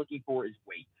thing I'm looking for is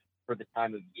weight for the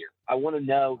time of year. I want to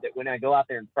know that when I go out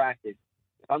there and practice,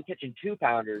 if I'm catching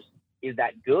 2-pounders, is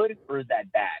that good or is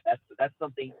that bad? That's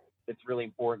something that's really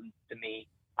important to me.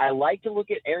 I like to look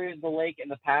at areas of the lake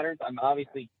and the patterns. I'm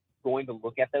obviously going to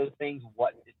look at those things,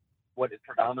 what it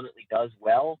predominantly does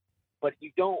well, but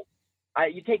you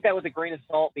take that with a grain of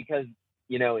salt, because,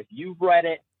 if you've read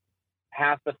it,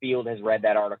 half the field has read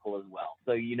that article as well.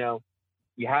 So,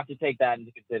 you have to take that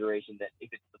into consideration, that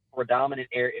if it's the predominant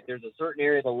area, if there's a certain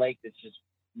area of the lake that's just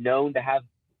known to have,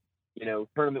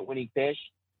 tournament winning fish,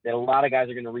 that a lot of guys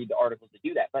are going to read the articles to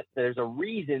do that. But there's a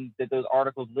reason that those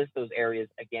articles list those areas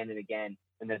again and again,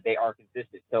 and that they are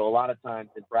consistent. So a lot of times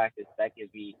in practice, that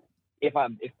gives me, if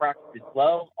practice is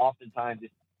slow, oftentimes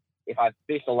if I've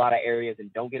fished a lot of areas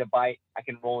and don't get a bite, I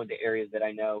can roll into areas that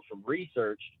I know from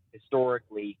research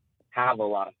historically have a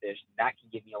lot of fish. That can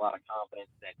give me a lot of confidence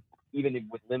that even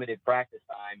with limited practice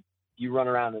time, you run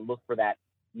around and look for that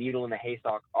needle in the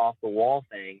haystack off the wall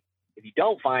thing. If you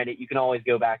don't find it, you can always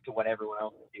go back to what everyone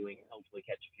else is doing and hopefully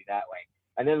catch a few that way.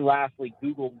 And then lastly,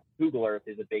 Google Earth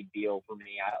is a big deal for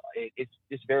me. It's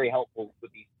just very helpful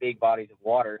with these big bodies of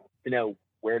water to know,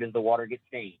 where does the water get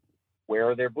stained? Where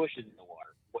are there bushes in the water?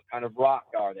 What kind of rock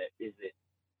is it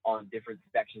on different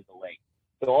sections of the lake?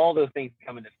 So all those things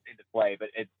come into play, but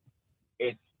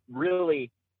it's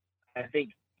really, I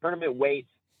think, tournament weights,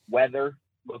 weather,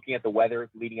 looking at the weather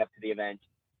leading up to the event,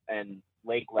 and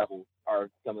lake levels are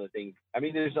some of the things. I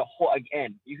mean, there's a whole,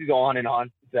 again, you could go on and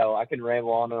on, so I can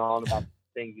ramble on and on about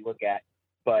things you look at,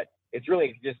 but it's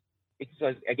really just,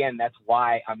 again, that's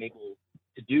why I'm able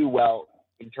to do well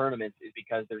in tournaments, is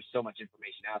because there's so much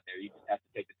information out there. You just have to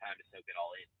take the time to soak it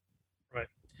all in. Right.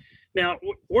 Now,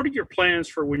 what are your plans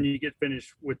for when you get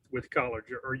finished with college?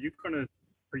 Are you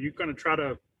gonna try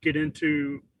to get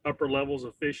into upper levels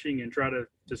of fishing and try to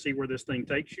see where this thing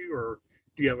takes you, or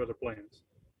do you have other plans?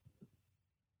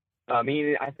 I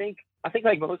mean, I think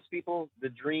like most people, the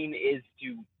dream is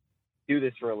to do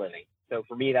this for a living. So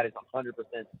for me, that is 100%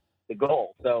 the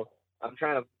goal. So I'm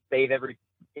trying to save every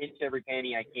inch, every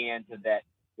penny I can, so that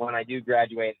when I do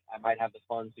graduate, I might have the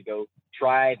funds to go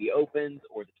try the Opens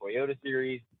or the Toyota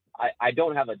Series. I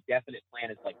don't have a definite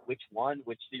plan as like which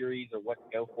series, or what to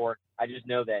go for. I just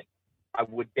know that I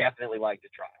would definitely like to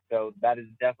try. So that is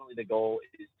definitely the goal,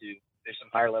 is to fish some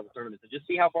higher level tournaments and just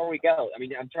see how far we go. I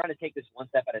mean, I'm trying to take this one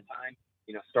step at a time.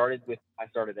 I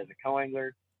started as a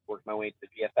co-angler, worked my way to the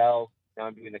PFL. Now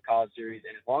I'm doing the college series,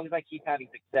 and as long as I keep having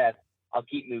success, I'll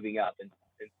keep moving up. And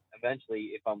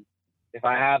eventually, if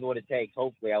I have what it takes,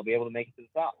 hopefully I'll be able to make it to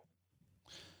the top.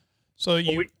 So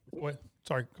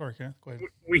sorry, go ahead.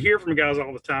 We hear from guys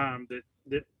all the time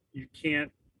that you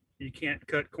can't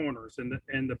cut corners, and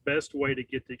the best way to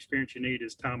get the experience you need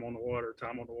is time on the water.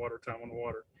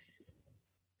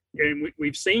 And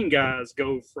we've seen guys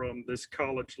go from this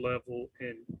college level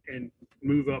and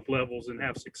move up levels and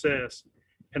have success.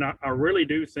 And I really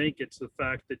do think it's the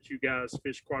fact that you guys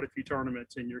fish quite a few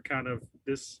tournaments, and you're kind of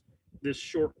this this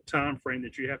short time frame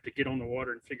that you have to get on the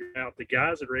water and figure it out. The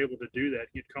guys that are able to do that,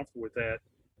 get comfortable with that,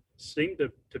 seem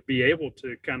to be able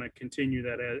to kind of continue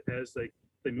that as they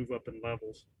move up in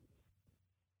levels.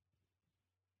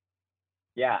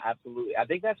 Yeah, absolutely. I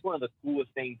think that's one of the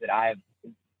coolest things that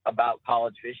about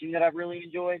college fishing that I've really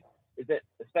enjoyed is that,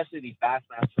 especially these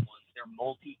Bassmaster ones, they're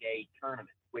multi-day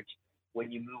tournaments, which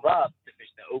when you move up to fish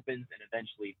the Opens and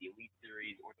eventually the Elite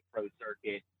Series or the Pro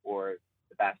Circuit or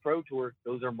the Bass Pro Tour,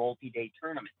 those are multi-day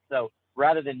tournaments. So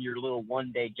rather than your little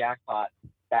one-day jackpot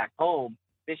back home,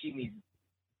 fishing these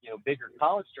bigger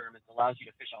college tournaments allows you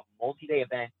to fish a multi-day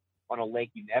event on a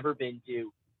lake you've never been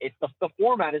to. It's the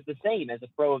format is the same as a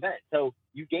pro event. So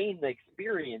you gain the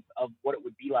experience of what it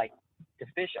would be like to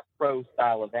fish a pro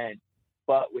style event,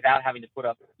 but without having to put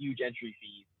up huge entry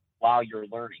fees while you're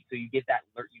learning. So you get that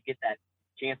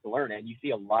chance to learn, and you see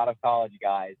a lot of college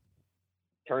guys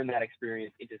turn that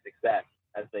experience into success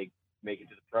as they make it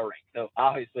to the pro rank. So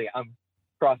obviously I'm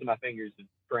crossing my fingers and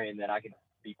praying that I can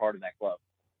be part of that club.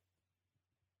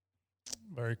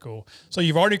 Very cool. So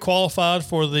you've already qualified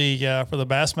for the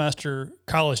Bassmaster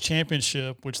College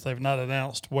Championship, which they've not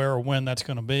announced where or when that's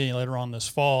going to be later on this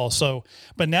fall. So,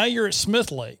 but now you're at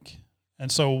Smith Lake, and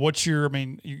so are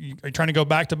you trying to go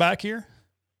back to back here?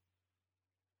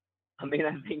 I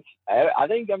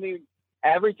think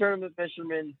every tournament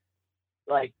fisherman,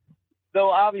 so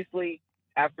obviously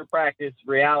after practice,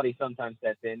 reality sometimes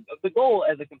sets in. But the goal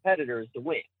as a competitor is to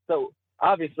win. So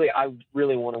obviously I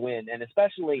really want to win, and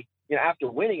especially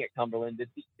after winning at Cumberland,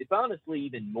 it's honestly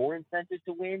even more incentive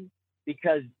to win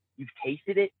because you've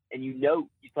tasted it and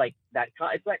it's like that.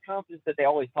 It's that confidence that they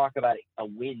always talk about. A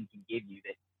win can give you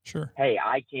that. Sure. Hey,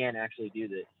 I can actually do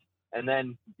this, and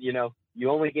then you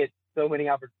only get so many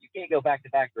opportunities. You can't go back to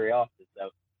back very often.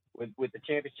 So with the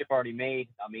championship already made,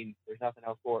 there's nothing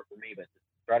else for me but to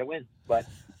try to win. But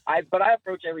I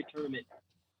approach every tournament,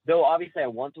 though obviously I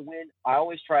want to win. I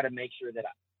always try to make sure that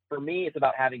for me, it's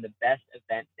about having the best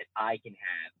event that I can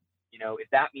have. If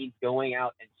that means going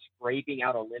out and scraping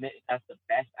out a limit, if that's the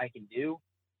best I can do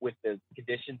with the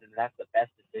conditions and that's the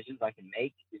best decisions I can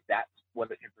make, if that's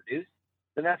what it can produce,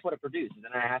 then that's what it produces.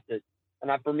 And I have to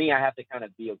kind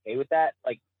of be okay with that.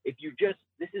 Like fishing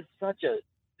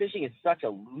is such a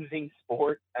losing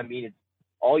sport. It's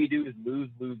all you do is lose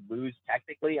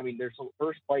technically. There's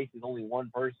first place is only one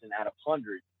person out of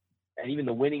hundreds. And even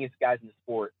the winningest guys in the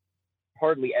sport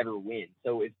hardly ever win.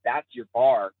 So if that's your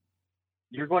bar,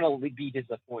 you're going to be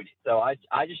disappointed. So I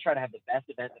just try to have the best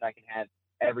event that I can have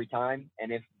every time. And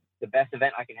if the best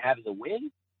event I can have is a win,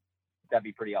 that'd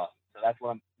be pretty awesome. So that's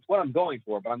what I'm going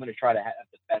for, but I'm going to try to have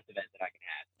the best event that I can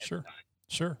have every time.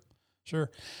 Sure.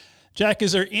 Jack,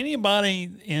 is there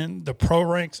anybody in the pro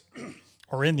ranks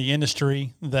or in the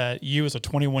industry that you as a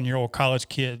 21-year-old college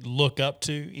kid look up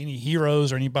to? Any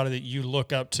heroes or anybody that you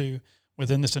look up to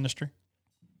within this industry?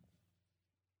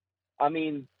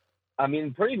 Pretty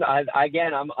much.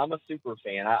 Again, I'm a super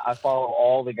fan. I follow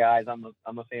all the guys. I'm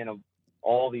a fan of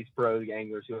all these pro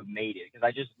anglers who have made it because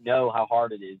I just know how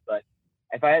hard it is. But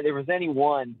if there was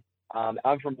anyone,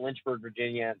 I'm from Lynchburg,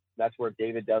 Virginia. That's where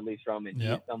David Dudley's from, and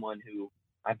he's someone who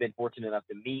I've been fortunate enough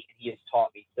to meet. And he has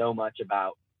taught me so much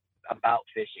about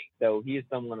fishing. So he is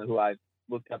someone who I've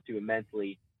looked up to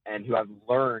immensely and who I've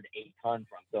learned a ton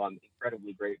from. So I'm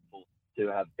incredibly grateful to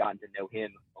have gotten to know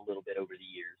him a little bit over the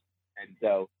years. And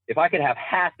so if I could have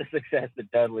half the success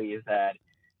that Dudley has had,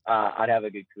 I'd have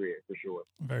a good career for sure.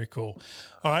 Very cool.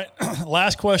 All right.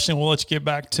 Last question. We'll let you get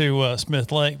back to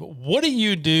Smith Lake. But what do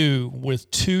you do with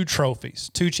two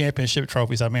championship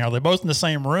trophies? Are they both in the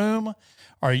same room?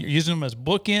 Are you using them as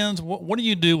bookends? What do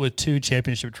you do with two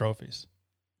championship trophies?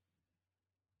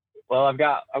 Well, I've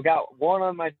got one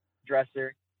on my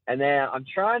dresser, and then I'm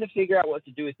trying to figure out what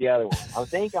to do with the other one. I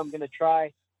think I'm going to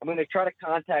try to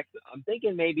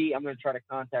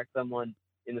contact someone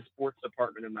in the sports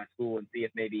department of my school and see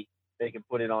if maybe they can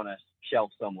put it on a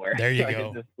shelf somewhere. There you go.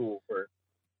 In the school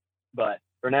but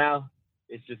for now,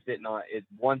 it's just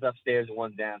one's upstairs and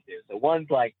one's downstairs. So one's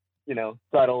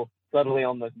subtly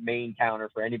on the main counter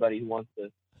for anybody who wants to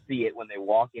see it when they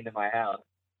walk into my house.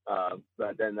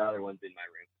 But then the other one's in my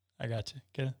room. I got you.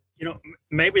 Okay.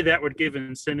 Maybe that would give an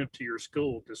incentive to your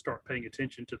school to start paying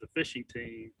attention to the fishing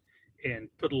team and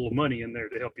put a little money in there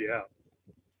to help you out.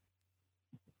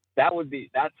 That's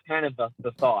kind of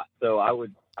the thought. So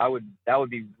that would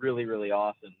be really, really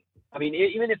awesome.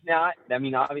 Even if not,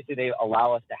 obviously they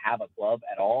allow us to have a club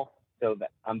at all. So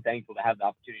that I'm thankful to have the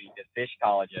opportunity to fish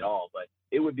college at all, but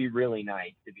it would be really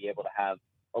nice to be able to have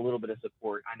a little bit of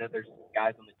support. I know there's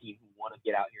guys on the team who want to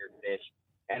get out here and fish.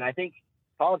 And I think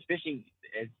college fishing,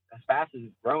 as fast as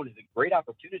it's grown, is a great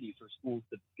opportunity for schools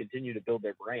to continue to build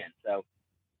their brand. So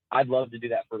I'd love to do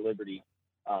that for Liberty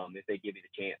if they give me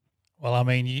the chance. Well, I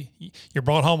mean, you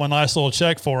brought home a nice little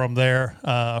check for them there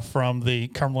from the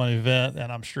Cumberland event,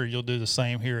 and I'm sure you'll do the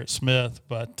same here at Smith.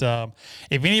 But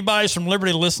if anybody's from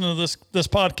Liberty listening to this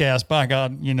podcast, by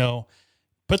God,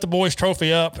 put the boys'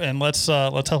 trophy up and let's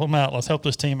help them out. Let's help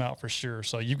this team out for sure.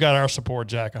 So you've got our support,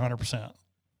 Jack, 100%.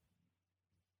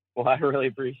 Well, I really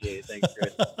appreciate it. Thanks,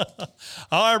 Chris.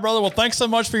 All right, brother. Well, thanks so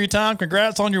much for your time.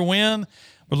 Congrats on your win.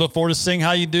 We look forward to seeing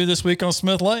how you do this week on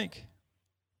Smith Lake.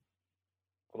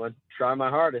 I'm going to try my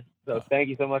hardest. So thank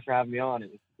you so much for having me on.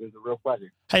 It was a real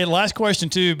pleasure. Hey, last question,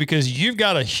 too, because you've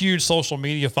got a huge social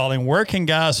media following. Where can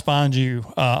guys find you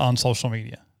on social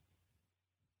media?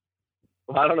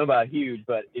 Well, I don't know about huge,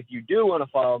 but if you do want to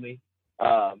follow me,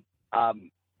 I'm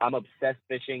Obsessed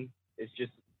Fishing. It's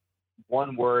just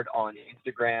one word on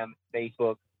Instagram,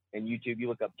 Facebook, and YouTube. You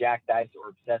look up Jack Dice or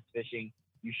Obsessed Fishing.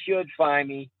 You should find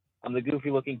me. I'm the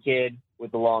goofy-looking kid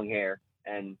with the long hair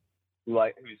and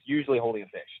who's usually holding a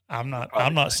fish. I'm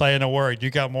not saying a word. You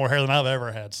got more hair than I've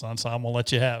ever had, son, so I'm going to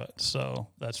let you have it. So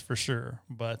that's for sure.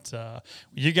 But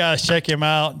you guys check him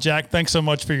out. Jack, thanks so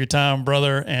much for your time,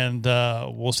 brother, and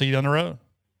we'll see you down the road.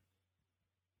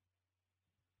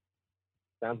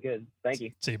 Sounds good. Thank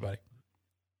you. See you, buddy.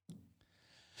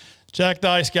 Jack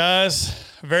Dice, guys,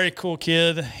 very cool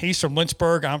kid. He's from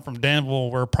Lynchburg. I'm from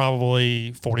Danville. We're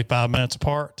probably 45 minutes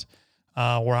apart.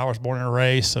 Where I was born and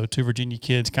raised, so two Virginia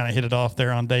kids kind of hit it off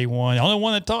there on day one. The only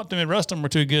one that talked to me, the rest of them were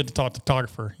too good to talk to the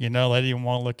photographer. They didn't even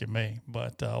want to look at me.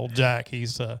 But old Jack,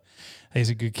 he's a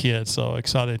good kid, so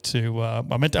excited to I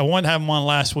wanted to have him on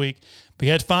last week, but he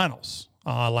had finals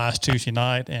last Tuesday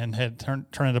night and had turned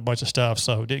in a bunch of stuff,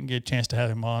 so didn't get a chance to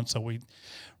have him on. So we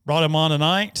brought him on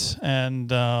tonight, and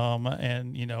we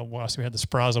had the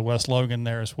surprise of Wes Logan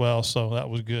there as well, so that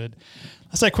was good.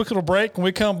 Let's take a quick little break. When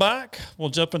we come back, we'll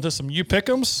jump into some U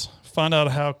Pick'ems, find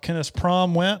out how Kenneth's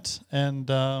prom went, and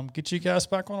get you guys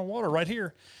back on the water right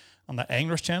here on the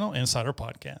Anglers Channel Insider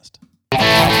Podcast.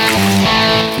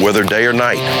 Whether day or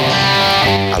night,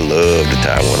 I love to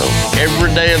tie one on.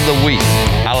 Every day of the week,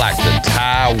 I like to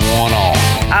tie one on.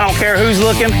 I don't care who's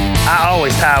looking, I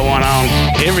always tie one on.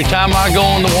 Every time I go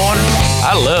in the water,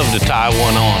 I love to tie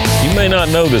one on. You may not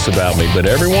know this about me, but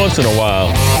every once in a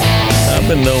while, I've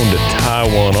been known to tie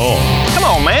one on. Come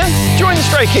on, man. Join the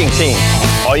Stray King team.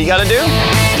 All you got to do,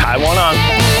 tie one on.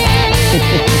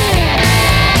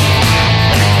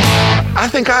 I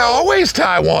think I always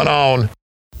tie one on.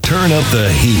 Turn up the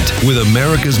heat with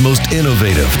America's most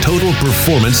innovative total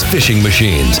performance fishing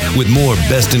machines. With more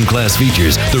best-in-class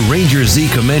features, the Ranger Z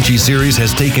Comanche series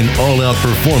has taken all-out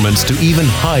performance to even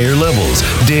higher levels.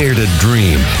 Dare to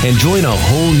dream and join a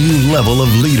whole new level of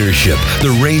leadership.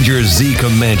 The Ranger Z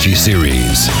Comanche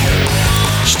series.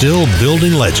 Still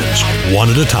building legends, one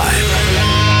at a time.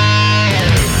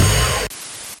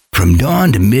 From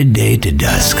dawn to midday to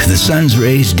dusk, the sun's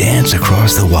rays dance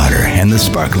across the water and the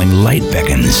sparkling light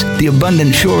beckons. The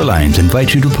abundant shorelines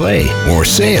invite you to play, or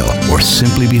sail, or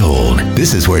simply behold.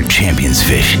 This is where champions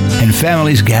fish and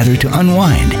families gather to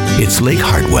unwind. It's Lake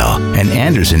Hartwell, and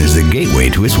Anderson is the gateway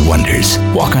to its wonders.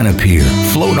 Walk on a pier,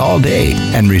 float all day,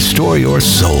 and restore your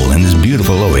soul in this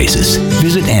beautiful oasis.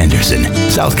 Visit Anderson,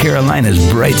 South Carolina's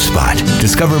bright spot.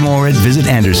 Discover more at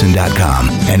visitanderson.com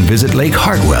and visit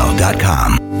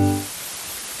lakehartwell.com.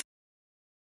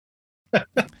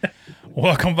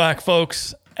 Welcome back,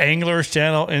 folks. Anglers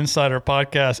Channel Insider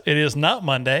Podcast. It is not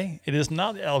Monday. It is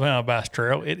not the Alabama Bass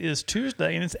Trail. It is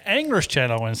Tuesday, and it's Anglers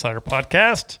Channel Insider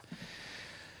Podcast.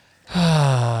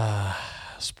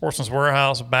 Sportsman's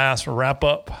Warehouse Bass Wrap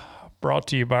Up, brought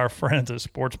to you by our friends at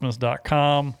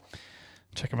sportsmans.com.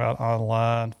 Check them out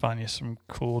online. Find you some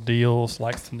cool deals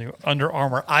like the new Under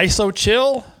Armour ISO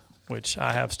Chill, which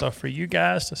I have stuff for you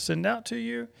guys to send out to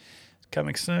you.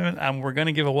 Coming soon, and we're going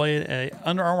to give away a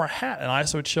Under Armour hat, an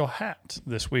ISO Chill hat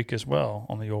this week as well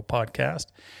on the old podcast.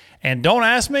 And don't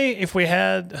ask me if we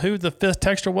had who the fifth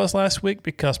texter was last week,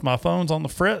 because my phone's on the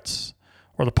fritz,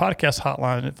 or the podcast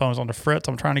hotline phone's on the fritz.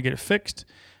 I'm trying to get it fixed,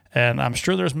 and I'm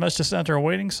sure there's messages out there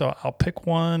waiting, so I'll pick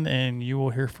one, and you will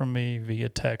hear from me via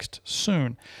text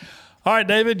soon. All right,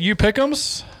 David, you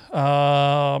pick'ems.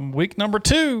 Week number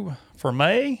 2 for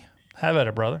May. Have at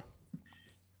it, brother.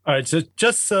 All right, so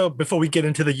just so before we get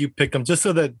into the U Pick'em, just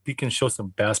so that we can show some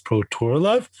Bass Pro Tour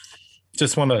love,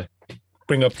 just want to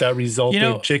bring up that result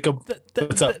there. Jacob,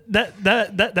 what's up?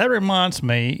 That reminds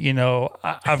me,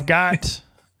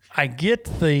 I get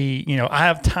the, I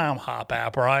have Time Hop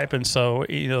app, right? And so,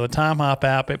 the Time Hop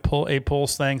app, it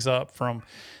pulls things up from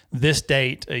this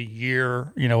date a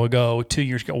year, ago, 2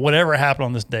 years ago, whatever happened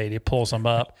on this date, it pulls them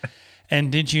up.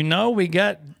 And did you know we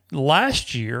got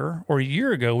last year or a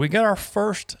year ago, we got our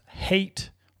first hate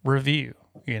review,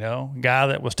 guy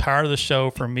that was tired of the show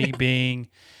for me being,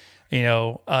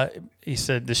 he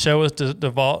said the show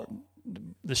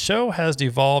has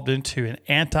devolved into an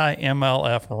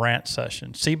anti-MLF rant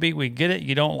session. CB, we get it.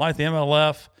 You don't like the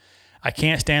MLF. I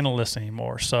can't stand to listen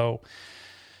anymore. So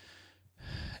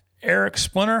Eric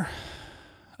Splinter,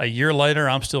 a year later,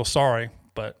 I'm still sorry,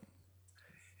 but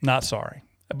not sorry.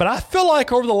 But I feel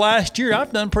like over the last year,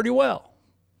 I've done pretty well.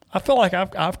 I feel like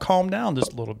I've calmed down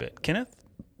just a little bit. Kenneth,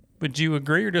 would you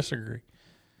agree or disagree?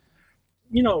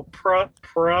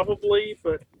 Probably,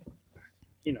 but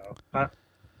I don't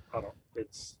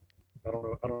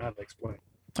know. I don't know how to explain.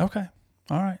 Okay.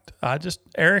 All right.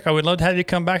 Eric, I would love to have you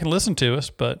come back and listen to us,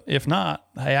 but if not,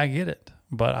 hey, I get it.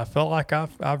 But I felt like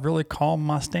I've really calmed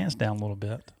my stance down a little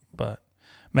bit, but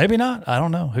maybe not. I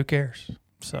don't know. Who cares?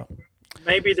 So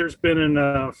maybe there's been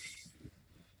enough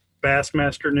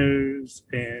Bassmaster news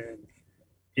and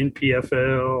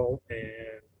NPFL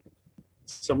and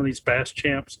some of these Bass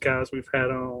Champs guys we've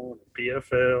had on,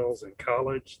 BFLs and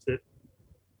college, that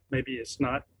maybe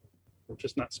we're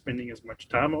just not spending as much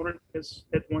time on it as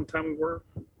at one time we were.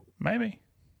 Maybe.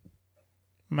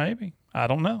 I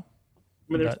don't know.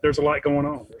 I mean, there's a lot going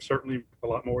on. There's certainly a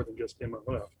lot more than just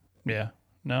MLF. Yeah.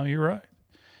 No, you're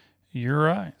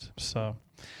right. So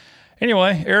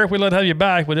anyway, Eric, we'd love to have you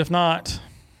back, but if not,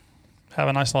 have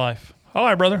a nice life. All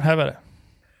right, brother. Have at it.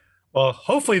 Well,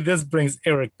 hopefully this brings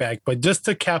Eric back. But just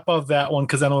to cap off that one,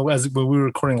 because I know when we were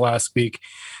recording last week,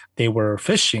 they were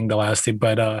fishing the last day.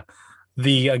 But I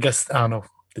don't know,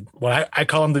 what I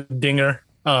call him the dinger.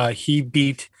 He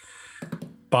beat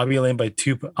Bobby Lane by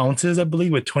 2 ounces, I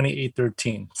believe, with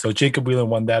 28-13. So Jacob Whelan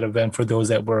won that event for those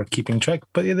that were keeping track.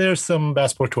 But there's some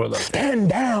Passport Tour left. Stand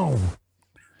down.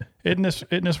 Isn't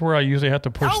this where I usually have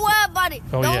to push? Don't worry about it.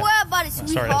 Oh, Don't worry about it, sweetheart.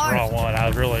 Sorry, that's the wrong one. I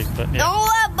was really. But yeah. Don't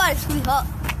worry about it, sweetheart.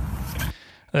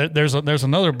 There's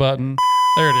another button.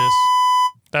 There it is.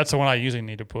 That's the one I usually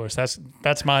need to push.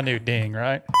 That's my new ding,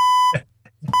 right?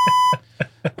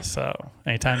 So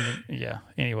anytime, yeah.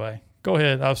 Anyway, go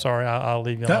ahead. I'm sorry. I'll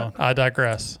leave you alone. I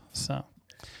digress. So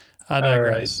I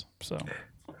digress. All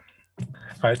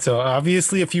right. So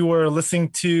obviously, if you were listening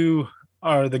to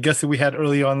the guest that we had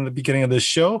early on in the beginning of this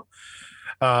show,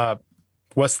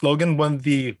 Wes Logan won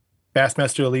the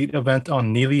Bassmaster Elite event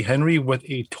on Neely Henry with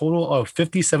a total of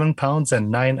 57 pounds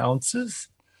and 9 ounces.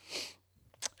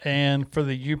 And for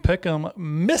the You Pick'em,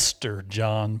 Mr.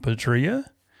 John Petria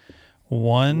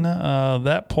won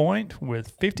that point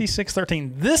with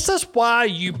 56-13. This is why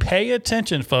you pay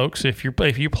attention, folks, if you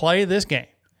play this game.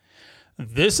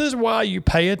 This is why you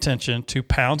pay attention to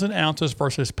pounds and ounces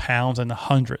versus pounds and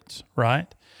hundreds,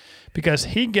 right? Because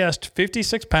he guessed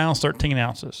 56 pounds, 13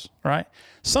 ounces, right?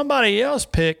 Somebody else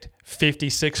picked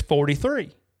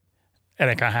 56.43. That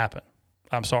ain't gonna happen.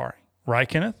 I'm sorry, right,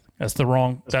 Kenneth? That's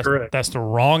correct. That's the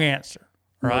wrong answer,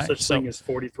 right? No such thing as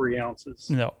 43 ounces.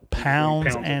 No,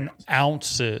 pounds and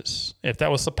ounces. If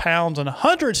that was the pounds and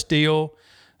hundreds deal,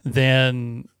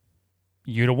 then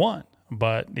you'd have won.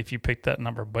 But if you picked that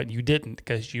number, but you didn't,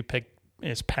 because you picked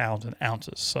it's pounds and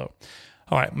ounces. So,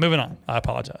 all right, moving on. I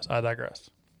apologize. I digress.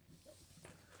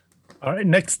 All right,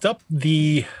 next up,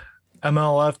 the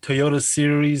MLF Toyota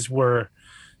Series were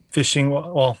fishing.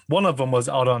 Well, one of them was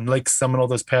out on Lake Seminole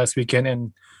this past weekend,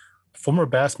 and former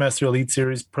Bassmaster Elite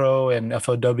Series Pro and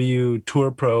FLW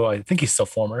Tour Pro, I think he's still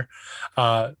former,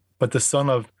 but the son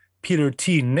of Peter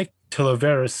T., Nick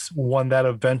Tilaveras, won that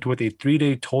event with a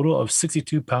 3-day total of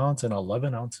 62 pounds and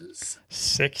 11 ounces.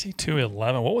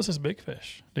 62.11. What was his big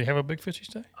fish? Did he have a big fish each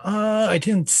day? I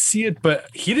didn't see it, but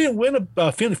he didn't win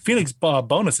a Phoenix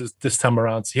bonuses this time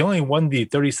around. So he only won the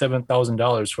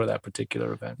 $37,000 for that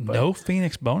particular event. But no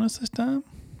Phoenix bonus this time?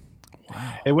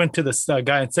 Wow. It went to the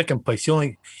guy in second place.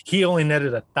 He only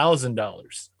netted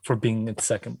 $1,000 for being in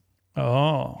second.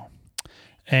 Oh.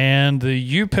 And the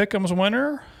You Pick'em's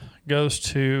winner goes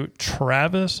to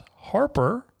Travis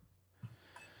Harper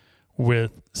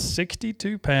with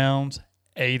 62 pounds,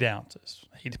 8 ounces.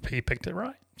 He picked it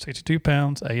right. 62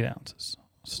 pounds, 8 ounces.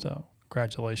 So,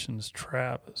 congratulations,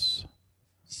 Travis.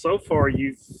 So far,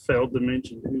 you've failed to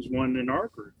mention who's won in our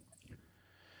group.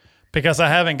 Because I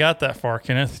haven't got that far,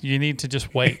 Kenneth. You need to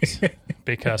just wait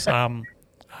because I'm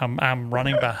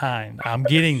running behind. I'm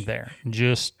getting there.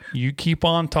 Just you keep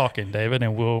on talking, David,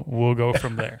 and we'll go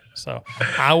from there. So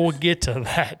I will get to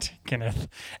that, Kenneth.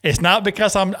 It's not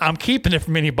because I'm keeping it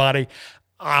from anybody.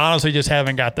 I honestly just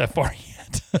haven't got that far yet.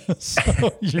 it.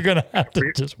 So you're going to have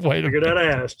to just wait. Figured I'd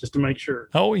ask just to make sure.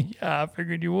 Oh yeah, I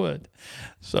figured you would.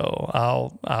 So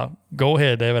I'll go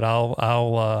ahead, David. I'll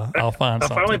find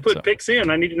something. I finally put picks in.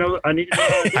 I need to know.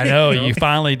 I know you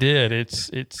finally did. It's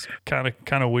kind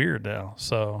of weird now.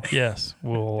 So yes,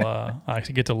 we'll I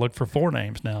actually get to look for 4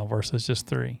 names now versus just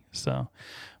 3. So,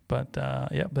 but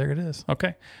yep, there it is.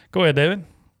 Okay, go ahead, David.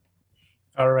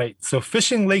 All right. So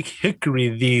Fishing Lake Hickory,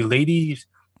 the Ladies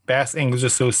Bass Anglers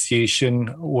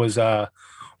Association, was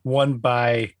won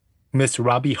by Miss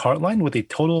Robbie Hartline with a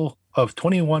total of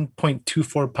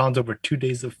 21.24 pounds over 2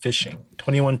 days of fishing.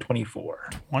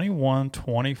 21.24.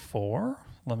 21.24.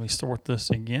 Let me sort this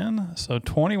again. So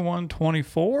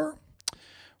 21.24.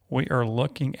 We are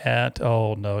looking at,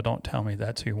 oh no, don't tell me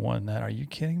that's who won that. Are you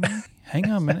kidding me? Hang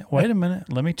on a minute. Wait a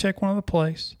minute. Let me check one other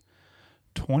place.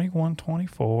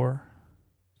 21.24.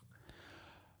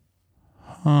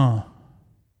 Huh.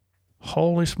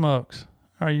 Holy smokes.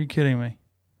 Are you kidding me?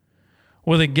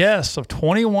 With a guess of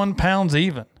 21 pounds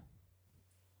even.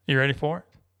 You ready for it?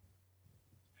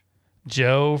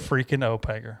 Joe freaking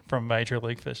Opeger from Major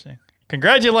League Fishing.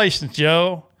 Congratulations,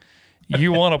 Joe.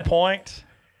 You won a point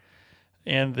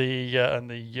in the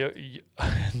you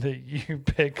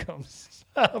pick'ems.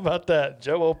 How about that?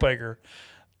 Joe Opeger,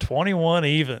 21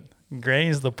 even.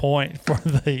 Gains the point for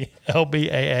the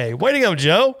LBAA. Way to go,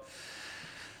 Joe.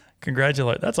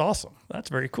 Congratulations. That's awesome. That's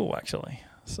very cool, actually.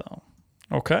 So,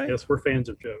 okay. Yes, we're fans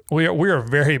of Joe. We are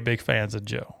very big fans of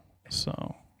Joe.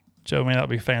 So, Joe may not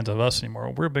be fans of us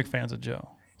anymore. We're big fans of Joe.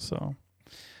 So,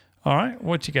 all right.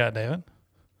 What you got, David?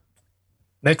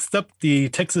 Next up, the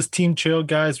Texas Team Trail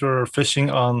guys were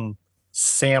fishing on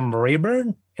Sam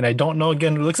Rayburn. And I don't know,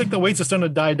 again, it looks like the weights are starting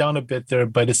to die down a bit there,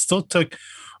 but it still took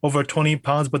over 20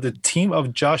 pounds. But the team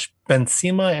of Josh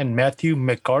Benzema and Matthew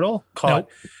McArdle caught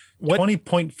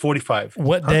 20.45.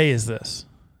 What day is this?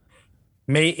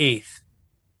 May 8th.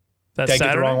 That's Did I Saturday?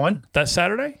 get the wrong one? That's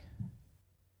Saturday?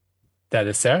 That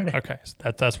is Saturday. Okay.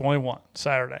 So that's only one.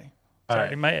 Saturday. All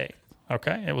Saturday, right. May 8th.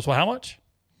 Okay. It was how much?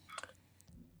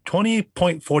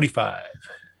 20.45.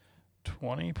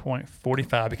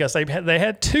 20.45 because they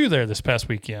had 2 there this past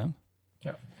weekend.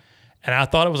 Yeah. And I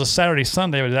thought it was a Saturday,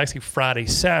 Sunday, but it was actually Friday,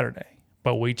 Saturday.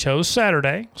 But we chose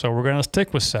Saturday, so we're going to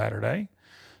stick with Saturday.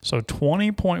 So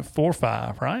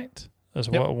 20.45, right? That's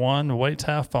what one. The weights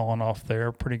have fallen off there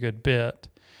a pretty good bit.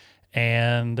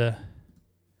 And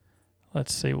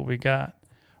let's see what we got.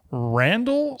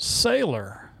 Randall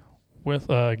Saylor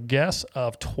with a guess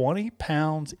of 20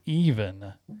 pounds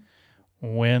even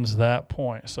wins that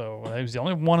point. So he was the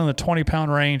only one in the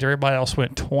 20-pound range. Everybody else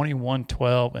went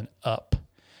 21.12 and up.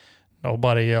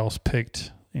 Nobody else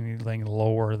picked anything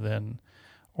lower than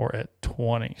or at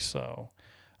 20. So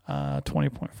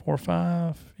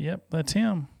 20.45. Yep, that's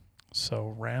him.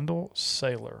 So Randall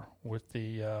Saylor with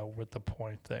the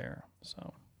point there.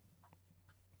 So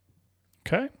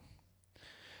okay.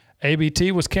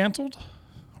 ABT was canceled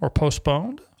or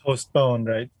postponed. Postponed,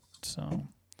 right? So,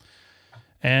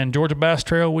 and Georgia Bass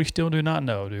Trail, we still do not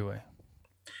know, do we?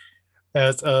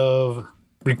 As of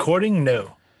recording,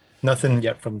 no. Nothing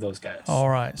yet from those guys. All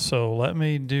right, so let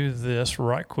me do this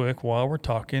right quick while we're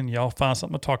talking. Y'all find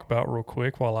something to talk about real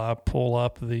quick while I pull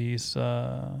up this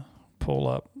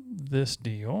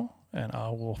deal, and I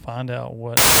will find out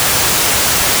what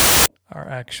our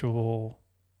actual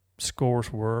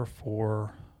scores were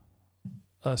for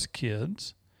us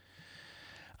kids.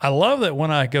 I love that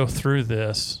when I go through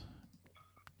this,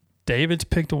 David's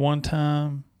picked one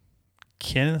time,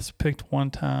 Kenneth's picked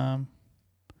one time,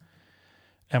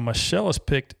 and Michelle has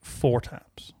picked 4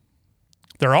 times.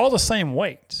 They're all the same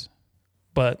weights,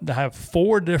 but they have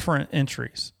 4 different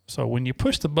entries. So when you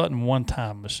push the button one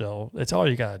time, Michelle, it's all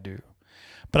you got to do.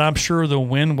 But I'm sure the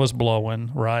wind was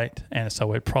blowing, right? And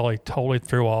so it probably totally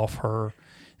threw off her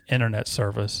internet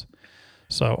service.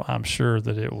 So I'm sure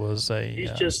that it was a...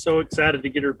 He's just so excited to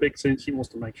get her pick since she wants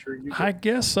to make sure you... I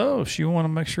guess so. She wanted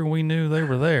to make sure we knew they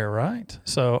were there, right?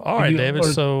 So, all right, David,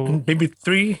 so... Maybe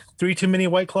three too many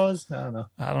White Claws? I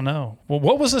don't know. Well,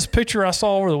 what was this picture I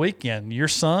saw over the weekend? Your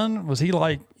son, was he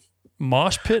like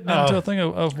mosh pitting into a thing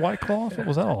of White Claw? What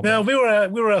was that all about? No, we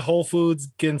were at Whole Foods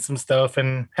getting some stuff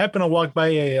and happened to walk by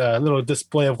a little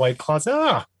display of White Claws.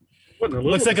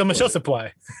 Looks like a Michelle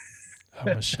supply.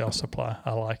 Michelle supply.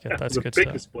 I like it. That's good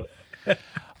stuff.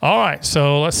 All right.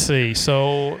 So let's see.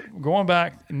 So going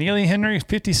back, Neely Henry,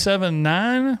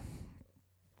 57.9.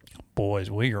 Boys,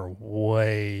 we are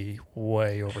way,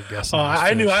 way over guessing.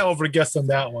 I knew I overguessed on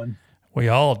that one. We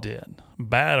all did.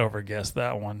 Bad overguessed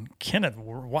that one. Kenneth,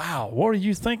 wow. What are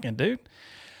you thinking, dude?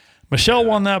 Michelle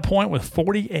won that point with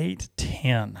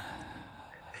 48.10.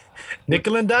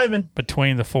 Nickel and diamond.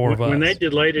 Between the four of us. When they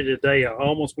delayed it today, I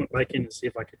almost went back in to see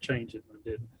if I could change it, but I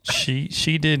didn't.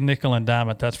 She did nickel and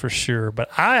diamond, that's for sure. But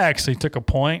I actually took a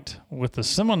point with the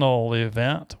Seminole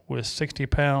event with 60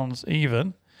 pounds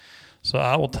even. So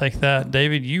I will take that.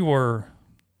 David, you were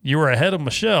ahead of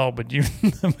Michelle, but you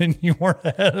weren't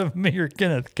ahead of me or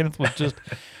Kenneth. Kenneth was just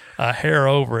a hair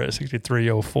over at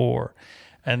 63.04.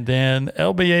 And then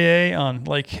LBAA on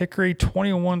Lake Hickory,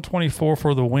 21-24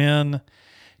 for the win.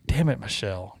 Damn it,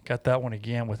 Michelle. Got that one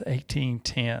again with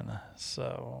 18-10.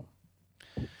 So,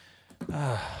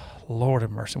 Lord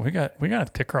have mercy. We got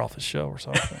to kick her off the show or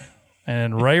something.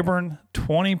 And Rayburn,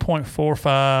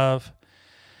 20.45.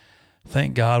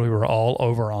 Thank God we were all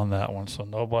over on that one, so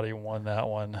nobody won that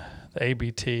one. The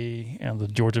ABT and the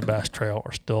Georgia Bass Trail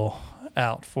are still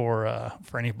out for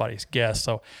anybody's guess.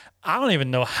 So I don't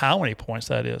even know how many points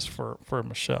that is for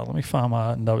Michelle. Let me find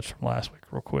my notes from last week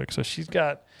real quick. So she's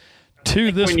got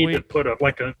 2 this week. We need to put up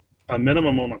like a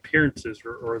minimum on appearances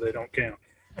or they don't count.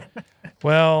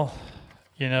 Well,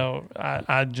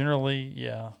 I generally,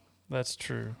 yeah, that's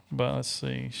true. But let's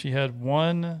see. She had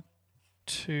 1,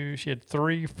 2, she had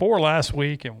 3, 4 last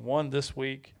week and 1 this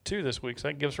week, 2 this week. So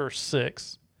that gives her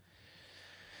 6.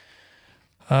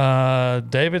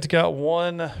 David's got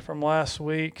 1 from last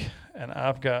week, and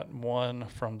I've got 1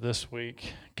 from this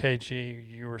week. KG,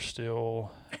 you were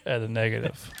still at a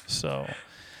negative. So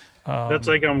that's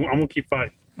like I'm gonna keep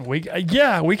fighting. We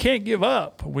can't give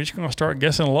up. We're just gonna start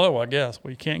guessing low, I guess.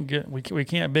 We can't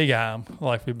big eye them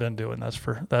like we've been doing. That's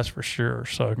for sure.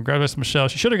 So congratulations, Michelle.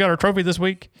 She should have got her trophy this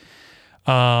week.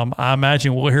 I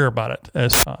imagine we'll hear about it.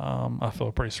 I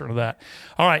feel pretty certain of that.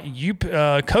 All right,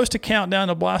 Costa Countdown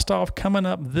to Blast Off coming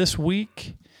up this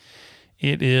week.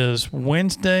 It is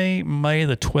Wednesday, May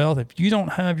the 12th. If you don't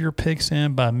have your picks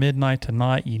in by midnight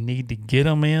tonight, you need to get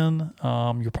them in.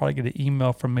 You'll probably get an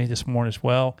email from me this morning as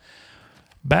well.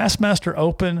 Bassmaster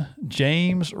Open,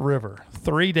 James River,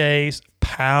 3 days,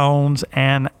 pounds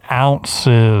and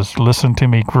ounces. Listen to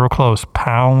me real close,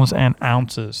 pounds and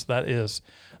ounces. That is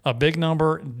a big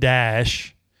number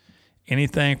dash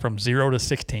anything from 0 to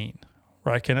 16,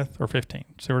 right, Kenneth? Or 15,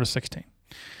 0 to 16.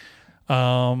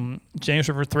 James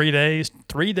River, 3 days,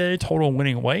 3-day total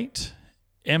winning weight.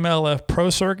 MLF Pro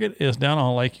Circuit is down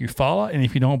on Lake Eufaula. And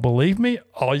if you don't believe me,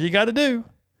 all you got to do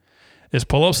is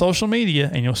pull up social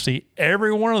media and you'll see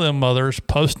every one of them mothers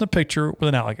posting a picture with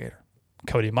an alligator.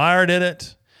 Cody Meyer did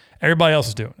it. Everybody else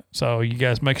is doing it. So you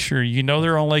guys make sure you know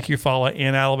they're on Lake Eufaula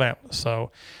in Alabama.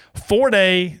 So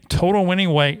 4-day total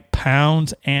winning weight,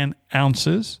 pounds and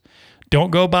ounces.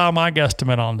 Don't go by my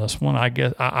guesstimate on this one. I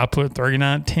guess I put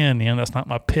 39.10 in. That's not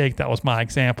my pick. That was my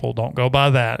example. Don't go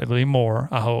by that. It'll be more.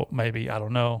 I hope, maybe. I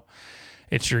don't know.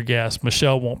 It's your guess.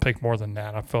 Michelle won't pick more than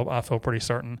that. I feel pretty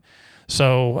certain.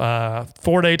 So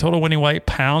 4-day total winning weight,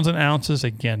 pounds and ounces.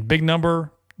 Again, big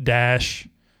number, dash,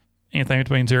 anything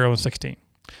between 0 and 16.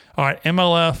 All right,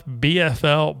 MLF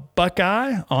BFL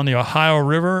Buckeye on the Ohio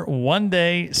River,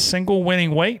 1-day single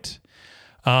winning weight.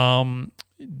 You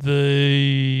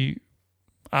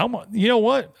know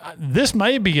what? This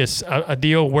may be a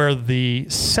deal where the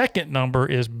second number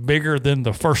is bigger than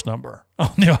the first number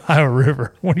on the Ohio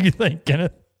River. What do you think,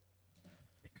 Kenneth?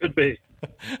 Could be.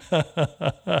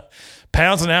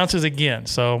 Pounds and ounces again.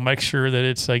 So make sure that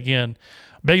it's, again,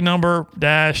 big number,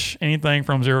 dash, anything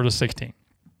from 0 to 16.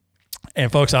 And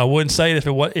folks, I wouldn't say it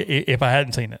if I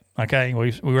hadn't seen it. Okay,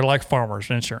 we were like farmers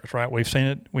insurance, right? We've seen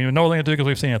it. We know a thing or two because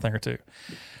we've seen a thing or two.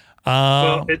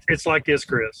 Well, it's like this,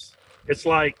 Chris. It's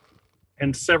like,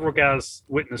 and several guys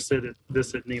witnessed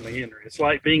this at Neely Henry. It's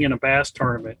like being in a bass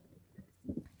tournament,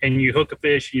 and you hook a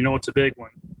fish, you know it's a big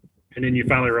one, and then you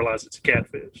finally realize it's a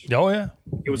catfish. Oh yeah,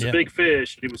 it was a big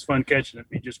fish, and it was fun catching it.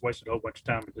 You just wasted a whole bunch of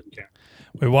time and didn't count.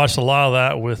 We watched a lot of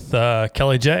that with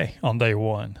Kelly J on day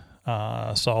one.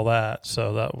 Saw that,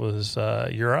 so that was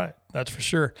you're right. That's for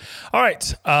sure. All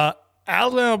right,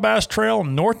 Alabama Bass Trail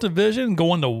North Division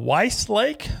going to Weiss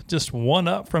Lake, just one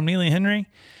up from Neely Henry.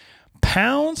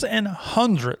 Pounds and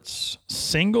hundreds,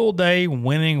 single day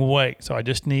winning weight. So I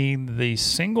just need the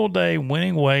single day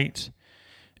winning weight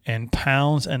and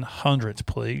pounds and hundreds,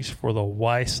 please, for the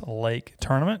Weiss Lake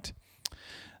tournament.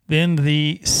 Then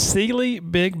the Sealy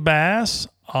Big Bass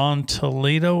on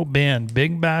Toledo Bend.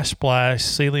 Big Bass Splash,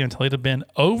 Sealy and Toledo Bend.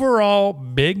 Overall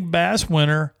Big Bass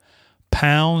winner,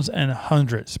 pounds and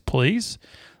hundreds, please.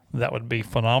 That would be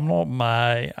phenomenal.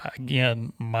 My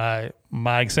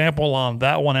example on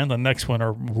that one and the next one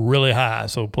are really high,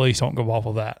 so please don't go off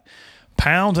of that.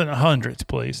 Pounds and hundreds,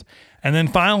 please. And then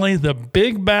finally, the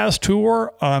Big Bass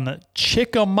Tour on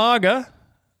Chickamauga.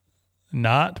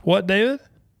 Not what, David?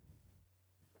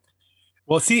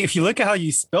 Well, see, if you look at how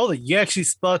you spelled it, you actually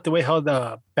spell it the way how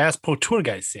the Bass Pro Tour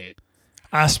guys say it.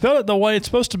 I spelled it the way it's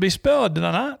supposed to be spelled, did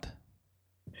I not?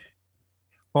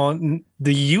 Well,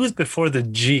 the U is before the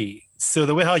G. So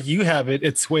the way how you have it,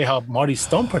 it's the way how Marty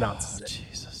Stone pronounces it.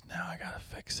 Jesus, now I got to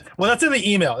fix it. Well, that's in the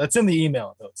email.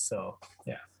 Though. So,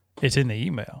 yeah. It's in the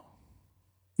email.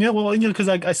 Yeah, well, because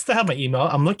I still have my email.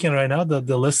 I'm looking right now,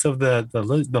 the list of the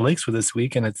links for this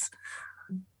week, and it's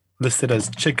listed as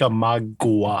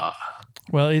Chickamauga.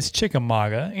 Well, it's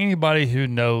Chickamauga. Anybody who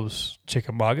knows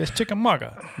Chickamauga, it's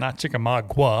Chickamauga, not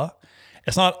Chickamauga.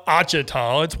 It's not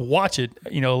Ouachita. It's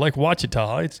Lake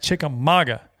Ouachita. It's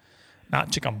Chickamauga,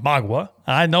 not Chickamauga.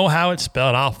 I know how it's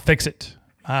spelled. I'll fix it.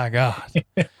 My God,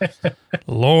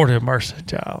 Lord have mercy,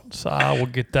 child. So I will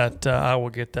get that. I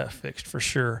will get that fixed for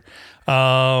sure.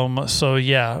 So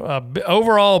yeah,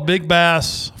 overall, Big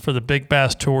Bass for the Big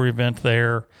Bass Tour event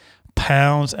there,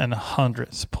 pounds and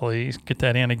hundreds. Please get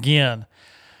that in again.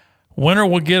 Winner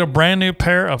will get a brand new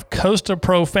pair of Costa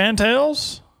Pro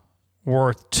Fantails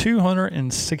worth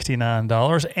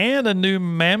 $269 and a new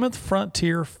Mammoth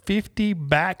Frontier 50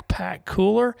 backpack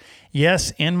cooler.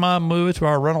 Yes, in my move to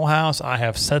our rental house, I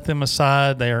have set them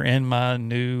aside. They are in my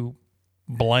new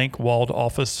blank walled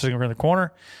office sitting in the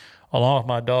corner, along with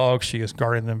my dog. She is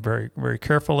guarding them very, very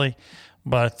carefully.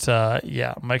 But,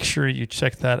 yeah, make sure you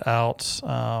check that out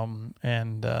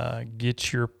and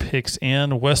get your picks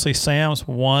in. Wesley Sams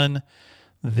won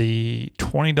the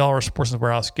 $20 Sportsman's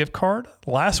Warehouse gift card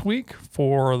last week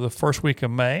for the first week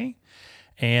of May.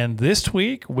 And this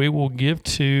week, we will give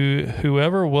to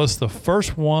whoever was the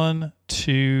first one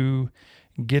to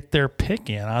get their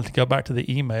pick in. I have to go back to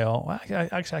the email.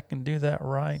 Actually, I can do that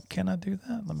right. Can I do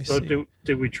that? Let me see. So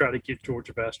did we try to get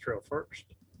Georgia Bass Trail first?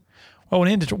 Well,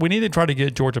 we need to try to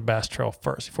get Georgia Bass Trail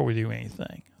first before we do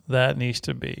anything. That needs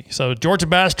to be. So Georgia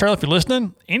Bass Trail, if you're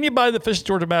listening, anybody that fishes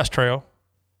Georgia Bass Trail,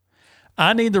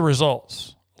 I need the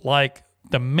results. Like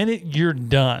the minute you're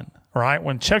done, right?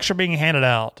 When checks are being handed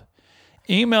out,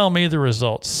 email me the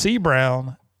results.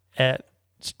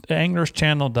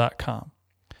 cbrown@anglerschannel.com.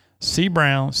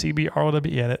 cbrown,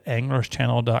 C-B-R-O-W-N at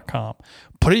anglerschannel.com.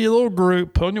 Put it in your little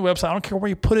group, put it on your website. I don't care where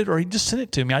you put it or you just send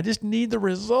it to me. I just need the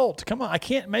result. Come on, I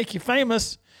can't make you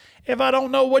famous if I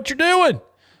don't know what you're doing.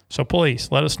 So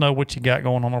please, let us know what you got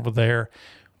going on over there.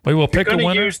 We will pick a winner. You're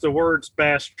going to use the words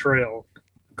Bass Trail.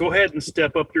 Go ahead and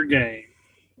step up your game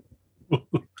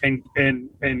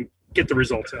and get the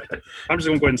results out there. I'm just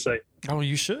going to go ahead and say it. Oh,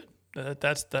 you should.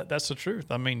 That's the truth.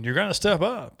 I mean, you're going to step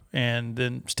up and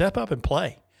then step up and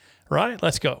play, right?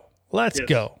 Let's go. Let's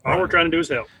go. All we're trying to do is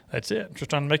help. That's it. Just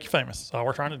trying to make you famous. That's all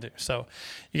we're trying to do. So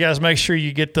you guys make sure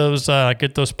you get those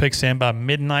picks in by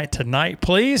midnight tonight,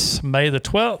 please. May the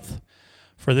 12th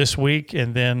for this week.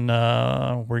 And then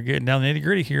we're getting down the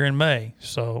nitty-gritty here in May.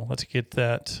 So let's get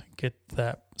that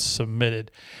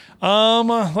submitted.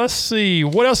 Let's see.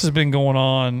 What else has been going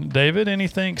on, David?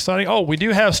 Anything exciting? Oh, we do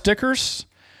have stickers.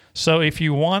 So if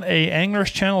you want a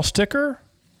Anglers Channel sticker,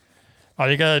 all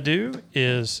you got to do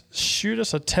is shoot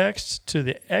us a text to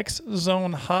the X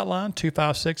Zone hotline,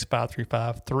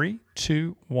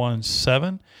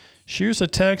 256-535-3217. Shoot us a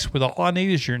text with all I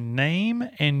need is your name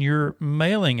and your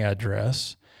mailing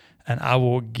address, and I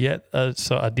will get a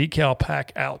decal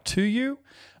pack out to you.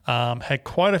 Had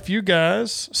quite a few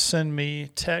guys send me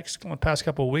texts in the past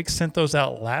couple of weeks, sent those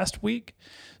out last week.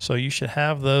 So you should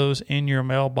have those in your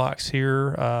mailbox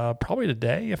here probably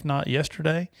today, if not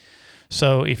yesterday.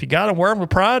 So if you got them, wear them with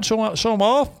pride, show them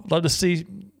off. Love to see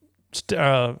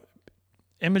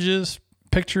images,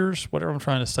 pictures, whatever I'm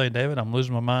trying to say, David. I'm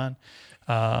losing my mind.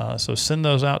 So send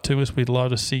those out to us. We'd love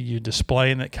to see you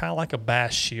displaying it, kind of like a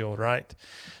bass shield, right?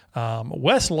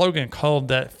 Wes Logan called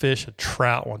that fish a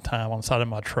trout one time on the side of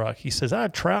my truck. He says, "I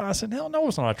had trout." I said, "Hell no,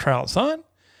 it's not a trout, son.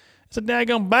 It's a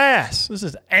daggone bass. This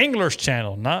is Anglers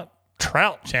Channel, not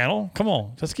Trout Channel. Come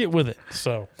on, let's get with it."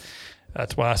 So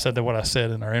that's why I said what I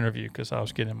said in our interview, because I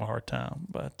was getting him a hard time.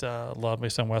 But love me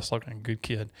some Wes Logan, good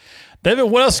kid. David,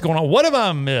 what else is going on? What have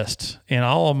I missed in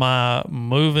all of my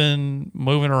moving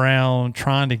around,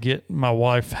 trying to get my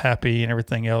wife happy and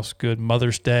everything else good?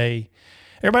 Mother's Day.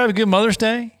 Everybody have a good Mother's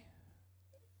Day?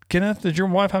 Kenneth, did your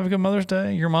wife have a good Mother's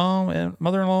Day? Your mom and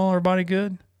mother-in-law, everybody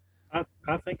good?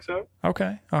 I think so.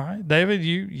 Okay, all right. David,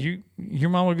 your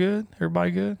mom was good?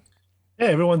 Everybody good? Yeah,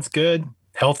 everyone's good.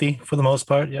 Healthy for the most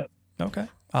part, yeah. Okay,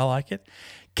 I like it.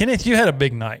 Kenneth, you had a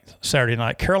big night Saturday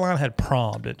night. Caroline had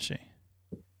prom, didn't she?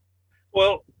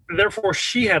 Well, therefore,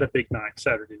 she had a big night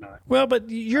Saturday night. Well, but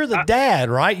you're the dad,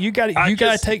 right? You got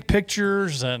to take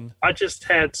pictures, and I just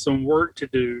had some work to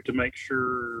do to make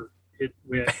sure it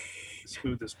went as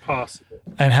smooth as possible.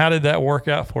 And how did that work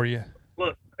out for you?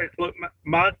 Look, look,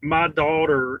 my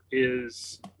daughter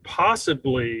is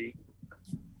possibly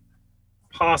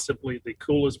the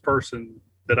coolest person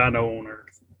that I know on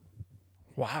earth.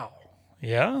 Wow.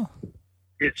 Yeah.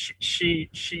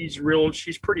 She's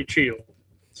pretty chill.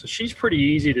 So she's pretty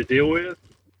easy to deal with.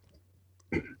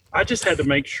 I just had to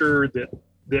make sure that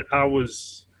I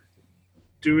was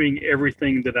doing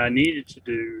everything that I needed to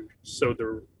do so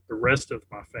the rest of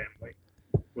my family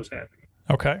was happy.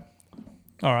 Okay.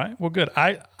 All right. Well, good.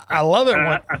 I love it.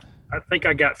 I think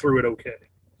I got through it okay.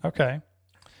 Okay.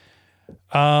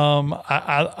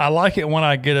 I like it when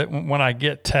I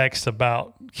get texts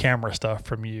about camera stuff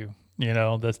from you. You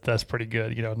know, that's pretty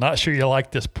good. You know, not sure you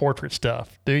like this portrait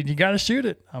stuff, dude. You got to shoot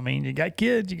it. I mean, you got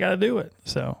kids, you got to do it.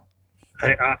 So,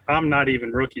 hey, I'm not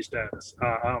even rookie status.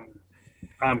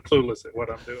 I'm clueless at what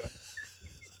I'm doing.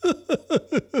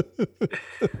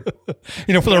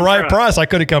 You know, for the right price, I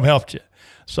could have come helped you.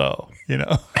 So, you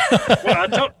know.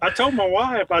 Well, I told my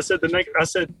wife. I said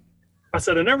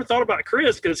I never thought about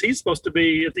Chris because he's supposed to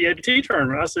be at the ADT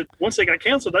tournament. I said, once they got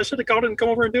canceled, I should have called him and come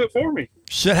over and do it for me.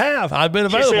 Should have. I've been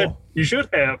available. She said, you should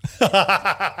have.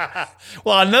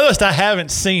 Well, I noticed I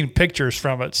haven't seen pictures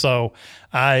from it, so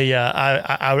I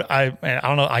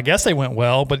don't know. I guess they went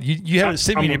well, but you haven't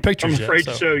sent me any pictures yet. I'm afraid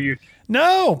to show you.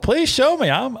 No, please show me.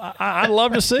 I'd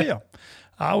love to see them.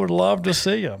 I would love to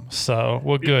see them. So,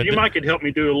 well, good. You might could help me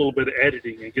do a little bit of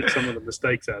editing and get some of the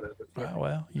mistakes out of it.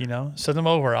 Well, you know, send them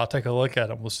over. I'll take a look at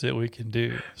them. We'll see what we can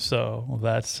do. So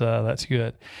that's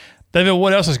good. David,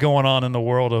 what else is going on in the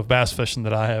world of bass fishing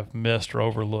that I have missed or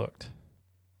overlooked?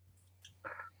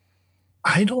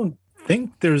 I don't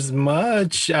think there's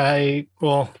much. They're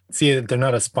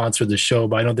not a sponsor of the show,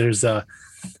 but I know there's a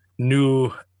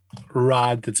new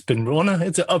rod that's been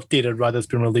it's an updated rod that's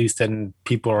been released, and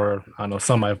people are, I don't know,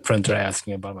 some of my friends are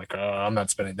asking about. I'm like, I'm not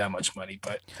spending that much money,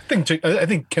 but I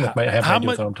think Kenneth might have an idea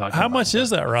what I'm talking about. How much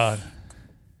is that rod?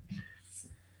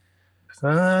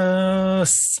 About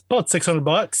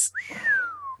 $600.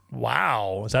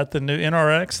 Wow, is that the new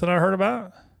NRX that I heard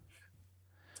about?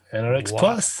 NRX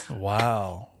Plus.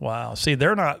 Wow. See,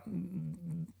 they're not.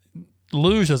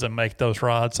 Luge doesn't make those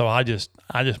rods, so I just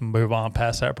move on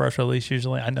past that press release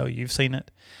usually. I know you've seen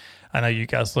it. I know you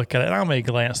guys look at it. I may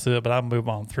glance through it, but I move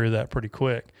on through that pretty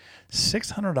quick.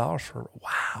 $600 for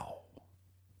wow.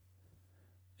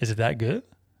 Is it that good?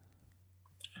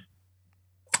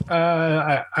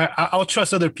 I'll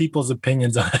trust other people's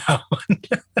opinions on that one.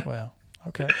 Well,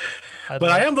 okay.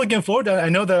 I am looking forward to it. I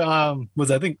know that I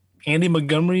think Andy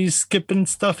Montgomery's skipping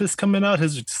stuff is coming out,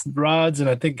 his rods, and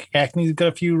I think Hackney's got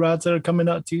a few rods that are coming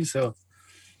out too. So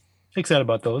excited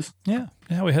about those. Yeah.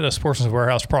 We had a Sportsman's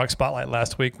Warehouse product spotlight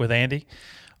last week with Andy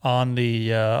on the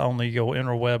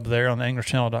interweb there on the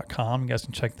anglerchannel.com. You guys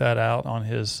can check that out on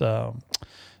his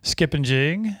skip and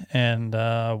jig and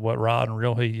what rod and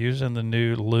reel he used in the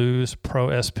new Lew's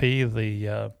Pro SP,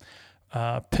 the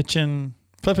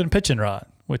flipping pitching rod,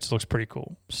 which looks pretty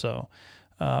cool. So.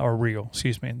 Or reel,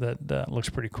 excuse me. That looks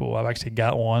pretty cool. I've actually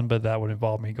got one, but that would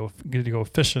involve me go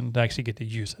fishing to actually get to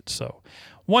use it. So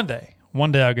one day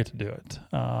I'll get to do it.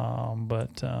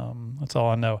 But that's all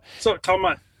I know. So talking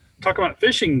about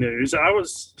fishing news, I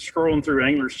was scrolling through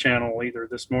Angler's Channel either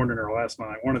this morning or last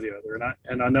night, one or the other,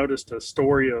 and I noticed a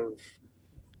story of,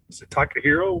 is it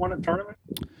Takahiro won a tournament?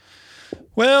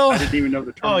 Well, I didn't even know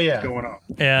the tournament was going on.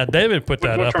 Yeah, David put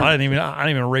that up. I didn't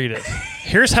even read it.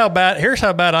 Here's how bad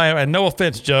I am. And no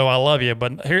offense, Joe, I love you,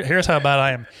 but here's how bad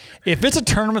I am. If it's a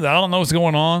tournament that I don't know what's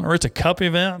going on, or it's a cup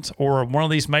event, or one of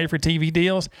these made-for-TV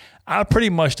deals, I pretty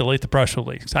much delete the press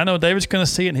release. I know David's going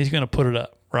to see it and he's going to put it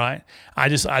up. Right? I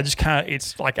just kind of,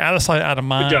 it's like out of sight, out of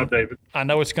mind. Good job, David. I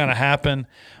know it's going to happen,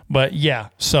 but yeah.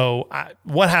 So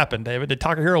what happened, David? Did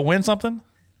Takahiro win something?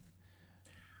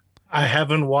 I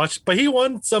haven't watched, but he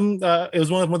won some. It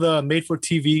was one of the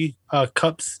made-for-TV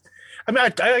cups. I mean,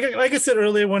 I like I said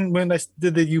earlier when I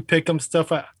did the You Pick 'em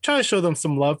stuff, I try to show them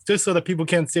some love, just so that people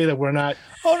can't say that we're not.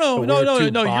 Oh no!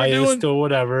 You're doing or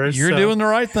whatever. You're doing the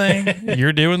right thing.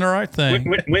 You're doing the right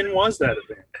thing. When was that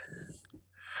event?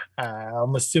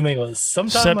 I'm assuming it was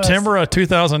sometime September of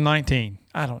 2019.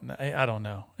 I don't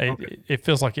know. It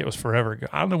feels like it was forever ago.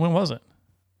 I don't know, when was it?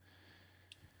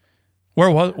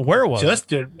 Where was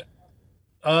it?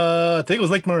 I think it was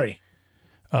Lake Murray.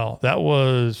 Oh,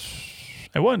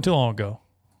 it wasn't too long ago.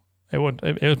 It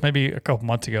was maybe a couple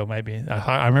months ago. Maybe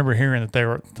I remember hearing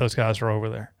that those guys were over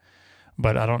there,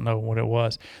 but I don't know what it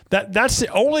was. That's the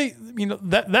only,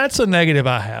 that's a negative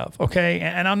I have. Okay,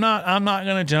 and I'm not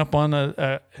going to jump on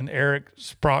an Eric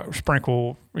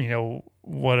Sprinkle,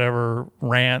 whatever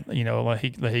rant,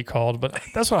 that he called, but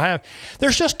that's what I have.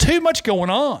 There's just too much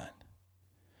going on.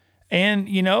 And,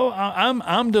 you know,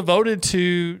 I'm devoted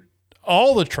to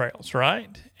all the trails, right?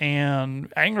 And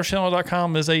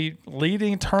anglerchannel.com is a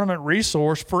leading tournament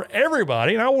resource for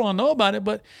everybody. And I want to know about it,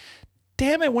 but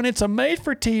damn it, when it's a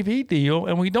made-for-TV deal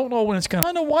and we don't know when it's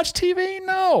going to watch TV,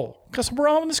 no. Because we're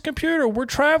on this computer, we're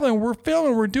traveling, we're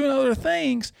filming, we're doing other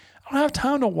things. I don't have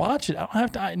time to watch it. I don't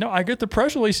have to. No, I get the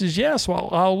press releases, yes, well,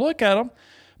 I'll look at them.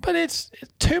 But it's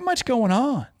too much going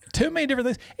on. Too many different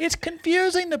things. It's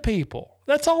confusing to people.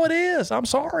 That's all it is. I'm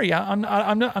sorry. I'm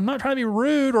not trying to be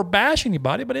rude or bash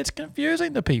anybody, but it's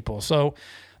confusing to people. So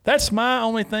that's my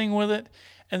only thing with it.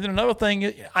 And then another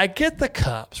thing, I get the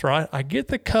cups, right? I get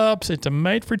the cups. It's a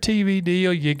made-for-TV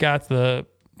deal. You got the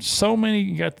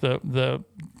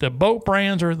boat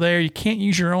brands are there. You can't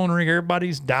use your own rig.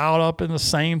 Everybody's dialed up in the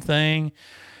same thing.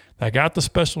 I got the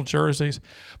special jerseys.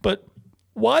 But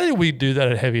why did we do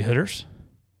that at Heavy Hitters?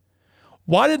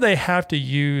 Why did they have to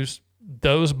use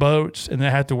those boats and they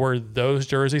have to wear those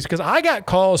jerseys? Because I got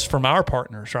calls from our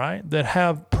partners, right, that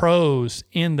have pros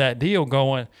in that deal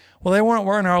going, well, they weren't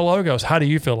wearing our logos. How do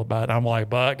you feel about it? I'm like,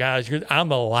 but guys, I'm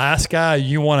the last guy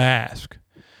you want to ask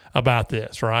about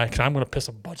this, right? Because I'm going to piss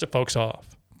a bunch of folks off.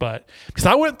 But because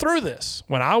I went through this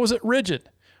when I was at Rigid,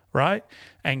 right?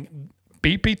 And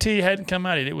BPT hadn't come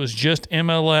out. It was just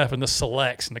MLF and the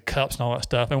selects and the cups and all that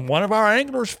stuff. And one of our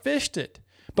anglers fished it.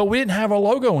 But we didn't have a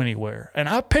logo anywhere. And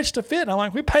I pitched a fit. And I'm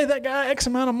like, we pay that guy X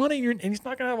amount of money, and he's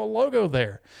not going to have a logo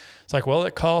there. It's like, well,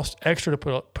 it costs extra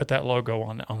to put that logo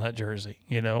on that jersey,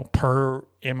 you know, per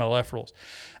MLF rules.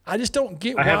 I just don't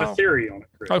get why. I have a theory on it,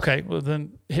 Chris. Okay, well,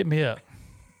 then hit me up.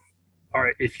 All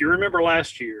right. If you remember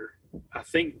last year, I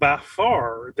think by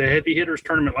far the Heavy Hitters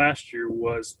tournament last year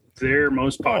was their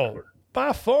most popular. Oh,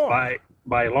 by far.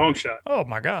 By a long shot. Oh,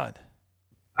 my God.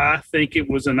 I think it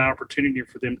was an opportunity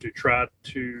for them to try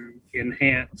to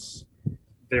enhance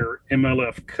their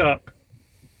MLF Cup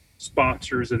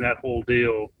sponsors and that whole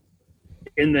deal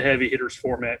in the Heavy Hitters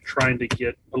format, trying to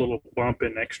get a little bump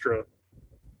in extra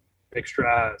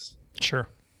eyes. Sure.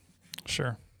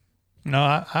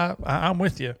 No, I'm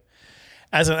with you.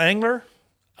 As an angler,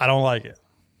 I don't like it.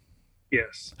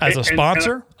 Yes. As a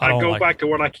sponsor, I don't go like back to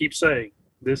what I keep saying.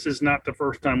 This is not the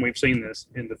first time we've seen this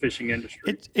in the fishing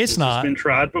industry. It's not. It's been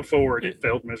tried before. It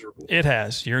failed miserably. It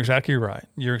has. You're exactly right.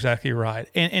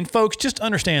 And folks, just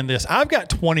understand this. I've got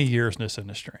 20 years in this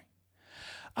industry.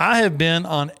 I have been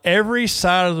on every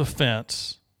side of the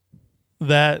fence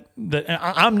that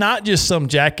I'm not just some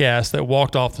jackass that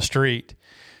walked off the street,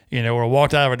 you know, or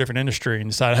walked out of a different industry and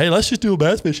decided, hey, let's just do a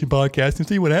bass fishing podcast and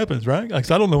see what happens, right?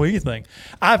 Because I don't know anything.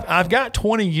 I've got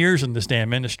 20 years in this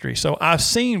damn industry, so I've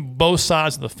seen both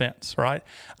sides of the fence, right?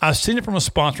 I've seen it from a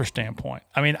sponsor standpoint.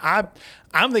 I mean,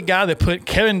 I'm the guy that put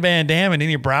Kevin Van Dam and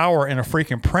Denny Brower in a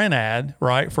freaking print ad,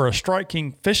 right, for a Strike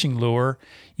King fishing lure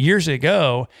years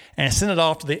ago and sent it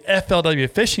off to the FLW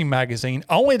Fishing Magazine,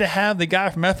 only to have the guy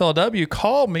from FLW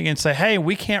call me and say, hey,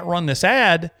 we can't run this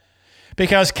ad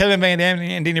because Kevin Van Dam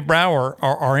and Denny Brower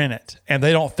are in it, and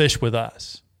they don't fish with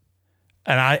us.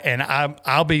 And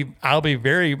I'll be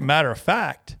very matter of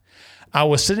fact. I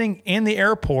was sitting in the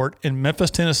airport in Memphis,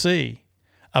 Tennessee,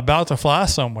 about to fly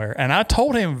somewhere, and I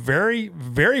told him very,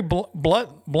 very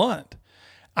blunt.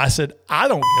 I said, I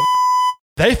don't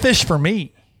give a. They fish for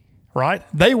me, right?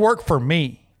 They work for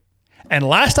me. And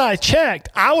last I checked,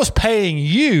 I was paying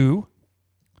you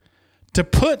to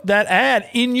put that ad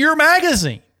in your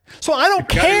magazine. So I don't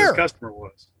care. Who his customer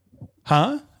was.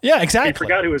 Huh? Yeah, exactly. He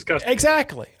forgot who his customer was.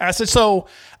 Exactly. I said, so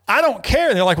I don't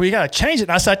care. They're like, well, you got to change it.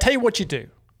 And I said, I tell you what you do.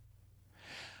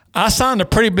 I signed a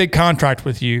pretty big contract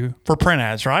with you for print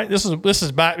ads, right? This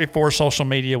is back before social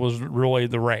media was really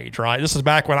the rage, right? This is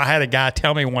back when I had a guy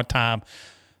tell me one time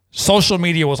social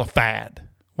media was a fad.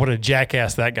 What a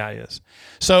jackass that guy is.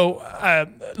 So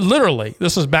literally,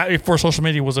 this is back before social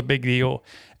media was a big deal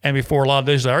and before a lot of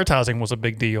digital advertising was a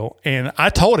big deal. And I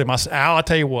told him, I said, Al, I'll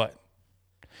tell you what.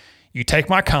 You take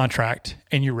my contract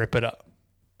and you rip it up.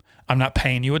 I'm not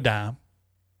paying you a dime.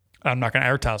 I'm not going to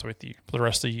advertise with you for the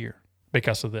rest of the year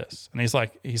because of this. And he's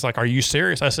like, are you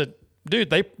serious? I said, dude,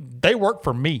 they work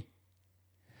for me.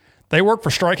 They work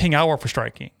for Strike King. I work for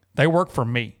Strike King. They work for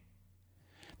me.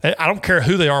 I don't care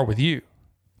who they are with you.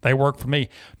 They work for me.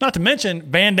 Not to mention,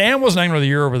 Van Dam was an Angler of the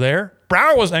Year over there.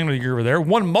 Brower was an Angler of the Year over there.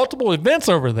 Won multiple events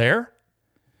over there.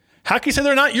 How can you say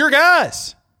they're not your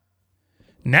guys?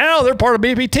 Now they're part of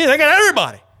BPT. They got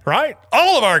everybody, right?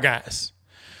 All of our guys.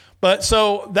 But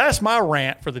so that's my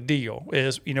rant for the deal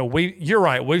is, you know, you're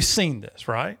right. We've seen this,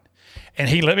 right? And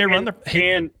he let me run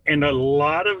the... And a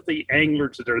lot of the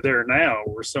anglers that are there now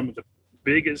were some of the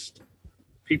biggest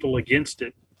people against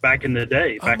it back in the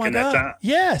day, back in that time.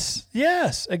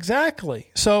 Yes, exactly.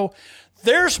 So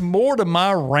there's more to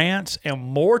my rants and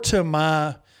more to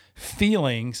my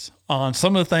feelings on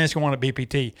some of the things going on at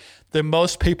BPT than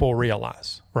most people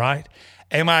realize, right?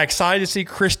 Am I excited to see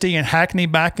Christie and Hackney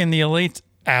back in the elites?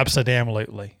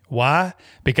 Absolutely. Why?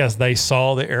 Because they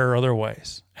saw the error of their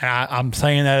ways. And I'm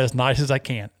saying that as nice as I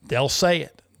can. They'll say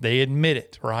it. They admit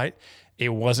it, right? It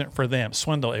wasn't for them.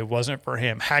 Swindle, it wasn't for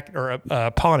him.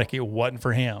 Polnick, it wasn't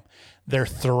for him. They're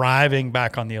thriving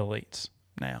back on the elites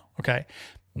now, okay?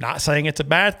 Not saying it's a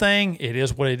bad thing. It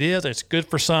is what it is. It's good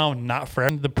for some, not for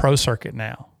the pro circuit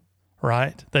now,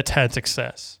 right? That's had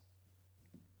success.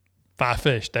 5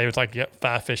 fish. David's like, yep,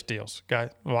 5 fish deals.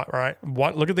 Guys, right?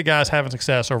 Look at the guys having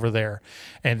success over there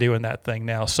and doing that thing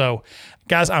now. So,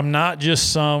 guys, I'm not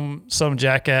just some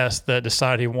jackass that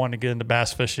decided he wanted to get into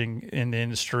bass fishing in the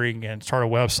industry and start a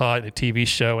website, a TV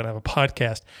show, and have a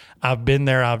podcast. I've been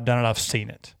there. I've done it. I've seen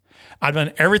it. I've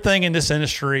done everything in this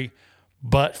industry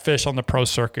but fish on the pro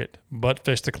circuit, but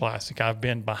fish the classic. I've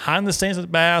been behind the scenes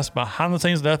at Bass, behind the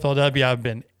scenes at FLW. I've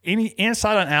been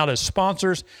inside and out as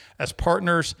sponsors, as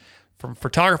partners, from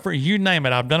photographer, you name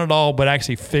it. I've done it all, but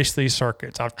actually fished these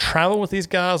circuits. I've traveled with these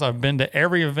guys. I've been to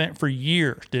every event for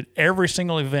years, did every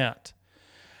single event.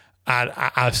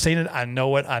 I've seen it. I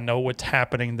know it. I know what's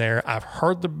happening there. I've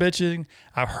heard the bitching.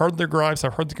 I've heard the gripes.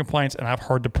 I've heard the complaints, and I've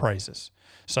heard the praises.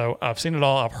 So I've seen it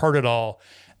all. I've heard it all.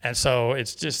 And so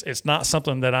it's not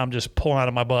something that I'm just pulling out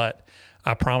of my butt.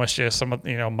 I promise you,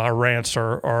 my rants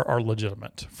are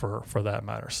legitimate for that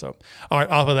matter. So, all right,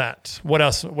 off of that, what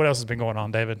else has been going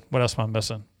on, David? What else am I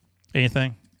missing?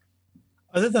 Anything?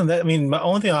 Other than that, I mean, my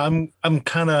only thing I'm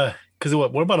kind of, because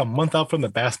we're about a month out from the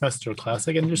Bassmaster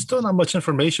Classic, and there's still not much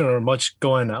information or much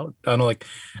going out. I know, like,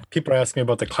 people are asking me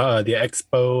about the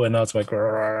expo, and I was like,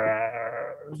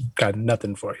 got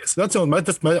nothing for you. So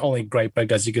that's my only gripe, I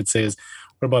guess you could say, is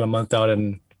we're about a month out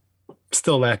and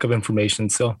still lack of information.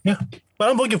 So yeah, but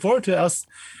I'm looking forward to us.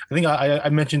 I think I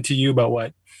mentioned to you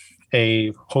about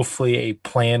hopefully a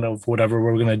plan of whatever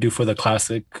we're going to do for the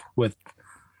classic with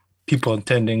people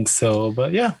attending. So,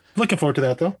 but yeah, looking forward to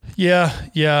that though. Yeah.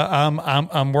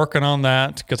 I'm working on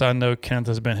that because I know Kenneth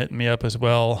has been hitting me up as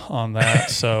well on that.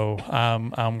 So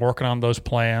I'm working on those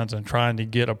plans and trying to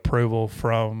get approval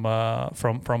from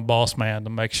Boss Man to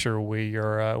make sure we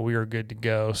are good to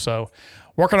go. So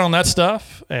working on that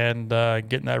stuff and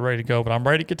getting that ready to go. But I'm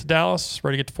ready to get to Dallas,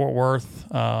 ready to get to Fort Worth,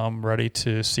 ready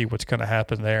to see what's going to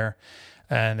happen there,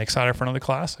 and excited for another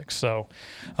classic. So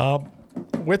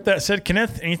with that said,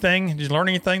 Kenneth, did you learn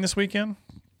anything this weekend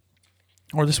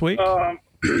or this week? I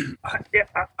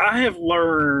have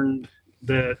learned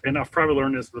that, and I've probably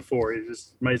learned this before, it's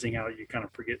just amazing how you kind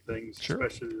of forget things, sure,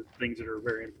 especially the things that are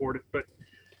very important. But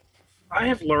I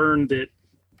have learned that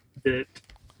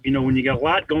when you got a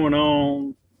lot going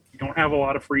on, you don't have a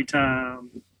lot of free time,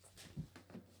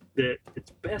 that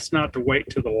it's best not to wait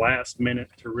till the last minute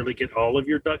to really get all of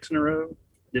your ducks in a row,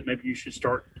 that maybe you should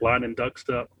start lining ducks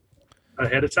up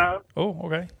ahead of time. Oh,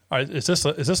 okay. All right. Is this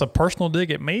a personal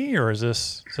dig at me, or is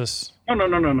this?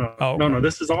 No. Oh, no.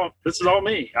 This is all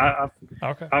me.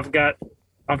 I've got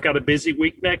a busy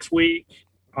week next week.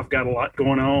 I've got a lot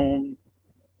going on,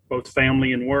 both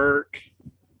family and work,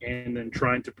 and then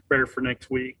trying to prepare for next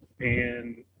week.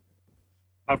 And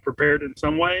I've prepared in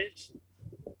some ways,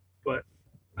 but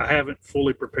I haven't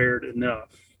fully prepared enough.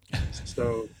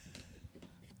 So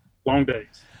long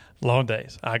days. Long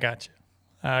days. I got you.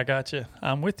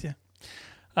 I'm with you.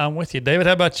 David,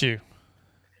 how about you?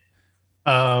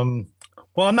 Well,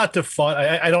 I'm not default.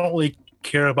 I don't really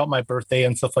care about my birthday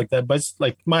and stuff like that, but it's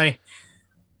like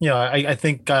I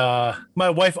think my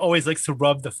wife always likes to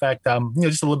rub the fact that I'm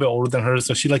just a little bit older than her,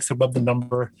 so she likes to rub the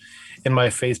number in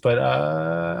my face. But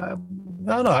I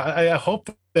don't know. I hope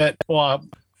that. Well,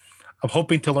 I'm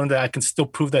hoping to learn that I can still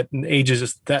prove that age is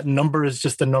just that number is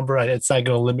just a number. It's not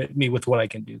going to limit me with what I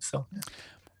can do. So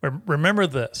remember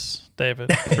this,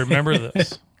 David. Remember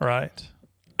this, right?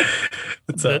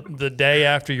 The day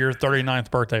after your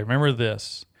 39th birthday. Remember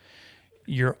this.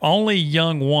 You're only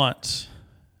young once,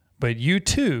 but you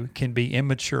too can be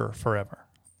immature forever.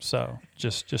 So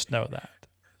just know that.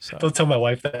 So don't tell my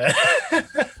wife that.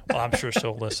 Well, I'm sure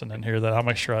she'll listen and hear that. I'll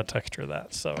make sure I text her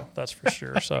that. So that's for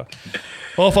sure. So,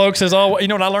 well, folks, as always, you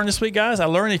know what I learned this week, guys? I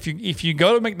learned if you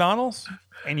go to McDonald's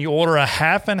and you order a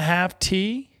half and half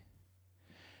tea,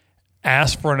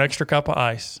 ask for an extra cup of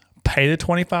ice. Pay the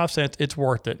 25 cents. It's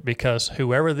worth it, because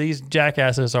whoever these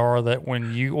jackasses are that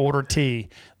when you order tea,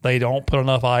 they don't put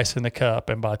enough ice in the cup,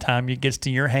 and by the time it gets to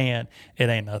your hand, it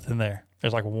ain't nothing there.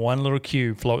 There's like one little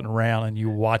cube floating around, and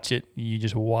you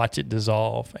just watch it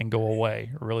dissolve and go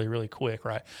away really, really quick,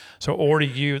 right? So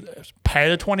pay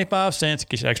the 25 cents,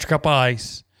 get you an extra cup of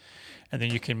ice, and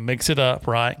then you can mix it up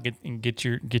right and get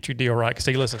your deal right.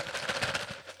 See, listen,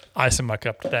 ice in my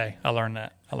cup today. I learned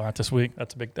that. I learned this week.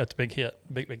 That's a big hit,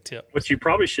 big tip. What you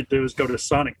probably should do is go to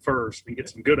Sonic first and get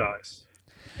some good ice,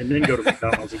 and then go to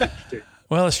McDonald's and get your tea.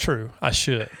 Well, it's true. I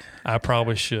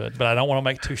probably should, but I don't want to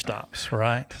make 2 stops,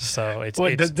 right? So it's.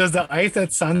 Wait, does the ice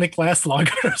at Sonic last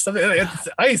longer or something? It's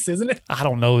ice, isn't it? I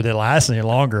don't know that it lasts any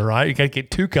longer, right? You got to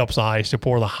get 2 cups of ice to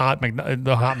pour the hot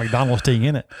McDonald's tea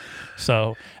in it.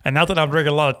 So, and not that I'm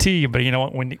drinking a lot of tea, but you know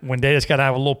when Data's got to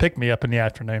have a little pick me up in the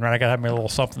afternoon, right? I got to have me a little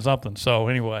something. So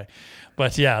anyway,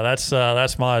 but yeah,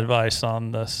 that's my advice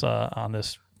on this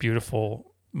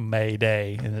beautiful May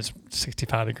day, and it's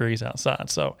 65 degrees outside.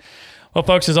 So. Well,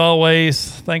 folks, as always,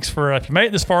 thanks for if you made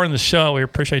it this far in the show, we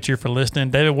appreciate you for listening.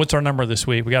 David, what's our number this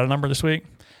week? We got a number this week?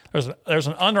 There's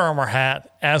an Under Armour hat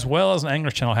as well as an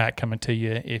Anglers Channel hat coming to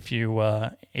you if you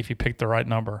pick the right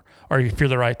number or if you're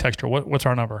the right texter. What's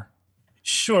our number?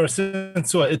 Sure.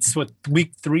 Since it's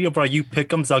week 3 of our You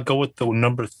Pick'ems, I'll go with the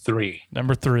number 3.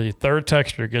 Number 3, third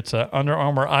texter gets a Under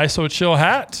Armour ISO Chill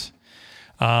hat.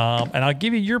 And I'll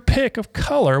give you your pick of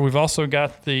color. We've also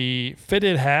got the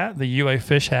fitted hat, the UA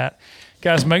Fish hat.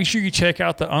 Guys, make sure you check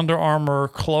out the Under Armour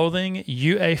clothing,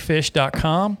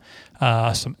 uafish.com.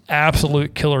 Some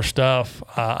absolute killer stuff.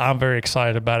 I'm very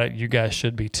excited about it. You guys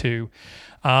should be too.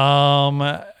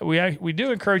 We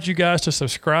do encourage you guys to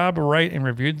subscribe, rate, and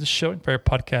review the show in your favorite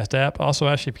podcast app. Also,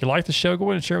 actually, if you like the show, go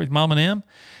ahead and share it with Mom and M.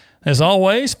 As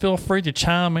always, feel free to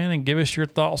chime in and give us your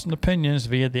thoughts and opinions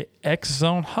via the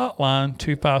X-Zone hotline,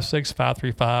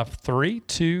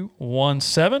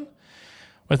 256-535-3217.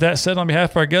 With that said, on behalf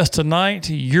of our guest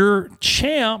tonight, your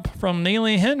champ from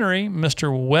Neely Henry,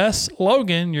 Mr. Wes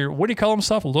Logan, what do you call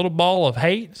himself? A little ball of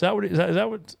hate? Is that what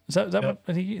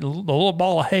the little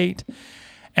ball of hate?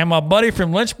 And my buddy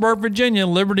from Lynchburg, Virginia,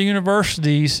 Liberty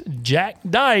University's Jack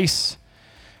Dice.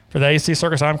 For the AC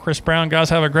Circus, I'm Chris Brown. Guys,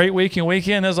 have a great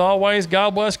weekend. As always,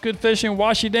 God bless, good fishing.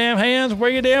 Wash your damn hands. Wear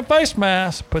your damn face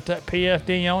mask. Put that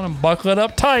PFD on and buckle it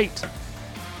up tight.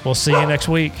 We'll see you next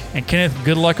week. And Kenneth,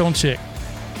 good luck on Chick.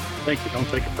 Thank you. Don't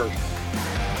take it personal.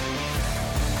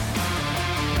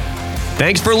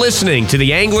 Thanks for listening to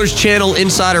the Anglers Channel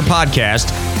Insider Podcast,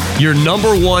 your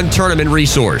 #1 tournament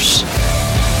resource.